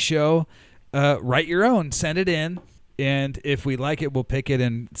every show, write your own, send it in, and if we like it, we'll pick it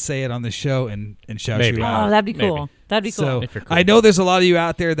and say it on the show and shout Maybe. you out. Oh, that'd be cool. Maybe. That'd be cool. So If you're cool. I know there's a lot of you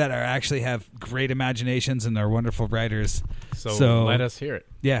out there that actually have great imaginations and are wonderful writers. So let us hear it.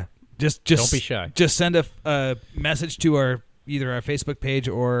 Yeah, just Don't be shy. Just send a message to either our Facebook page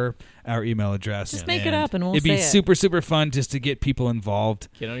or our email address. Just make it up and we'll it'd be say it. super, super fun just to get people involved.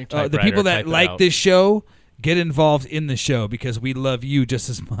 Get on your The typewriter, people that type it like out. this show, get involved in the show because we love you just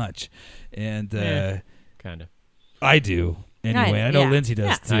as much. And Kind of. I do. Anyway, Right, I know yeah. Lindsay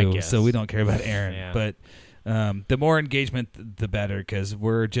does Yeah. I too, guess. so we don't care about Aaron. Yeah. But the more engagement, the better, because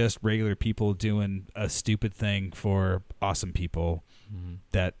we're just regular people doing a stupid thing for awesome people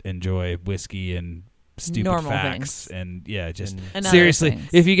that enjoy whiskey and stupid Normal facts. things. And yeah, just And other seriously, things.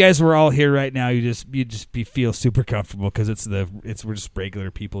 if you guys were all here right now, you feel super comfortable because we're just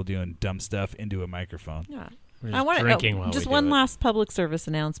regular people doing dumb stuff into a microphone. Yeah. We're I just want drinking while just we one do it. last public service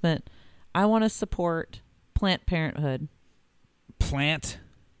announcement. I want to support Planned Parenthood. Plant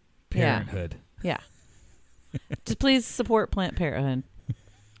Yeah. Parenthood. Yeah. Just please support Planned Parenthood.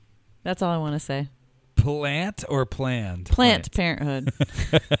 That's all I want to say. Plant or planned? Planned Parenthood.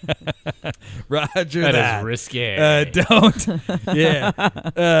 Roger That that. is risque. Don't. Yeah.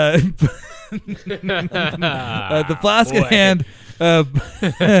 The Flask at Hand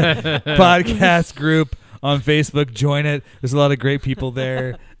podcast group on Facebook. Join it. There's a lot of great people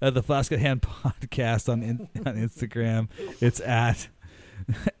there. The Flask at Hand podcast on Instagram. It's at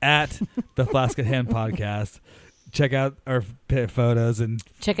the Flask at Hand podcast. Check out our photos, and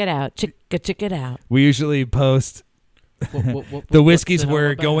Check it out. Check it out. we usually post the whiskeys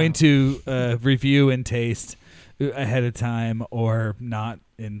we're going to review and taste ahead of time, or not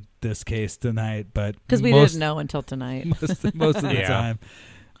in this case tonight, but Because we most- didn't know until tonight. most of the Yeah.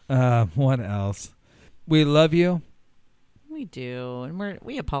 time. What else? We love you, We do. And we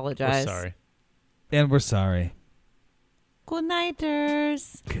We're apologize. sorry. and we're sorry. Good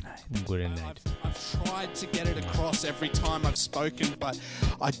nighters. Good night. Good night. I've tried to get it across every time I've spoken, but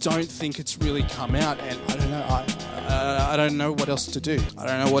I don't think it's really come out, and I don't know. I don't know what else to do. I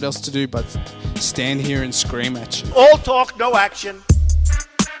don't know what else to do but stand here and scream at you. All talk, no action.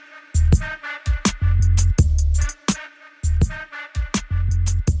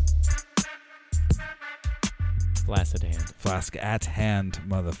 Flaccid hand. Flask at Hand,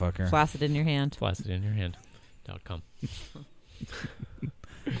 motherfucker. Flaccid in your hand. Flaccid in your hand. .com.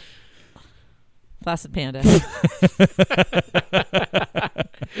 Flaccid panda.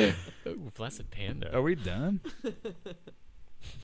 Ooh, flaccid panda. Are we done?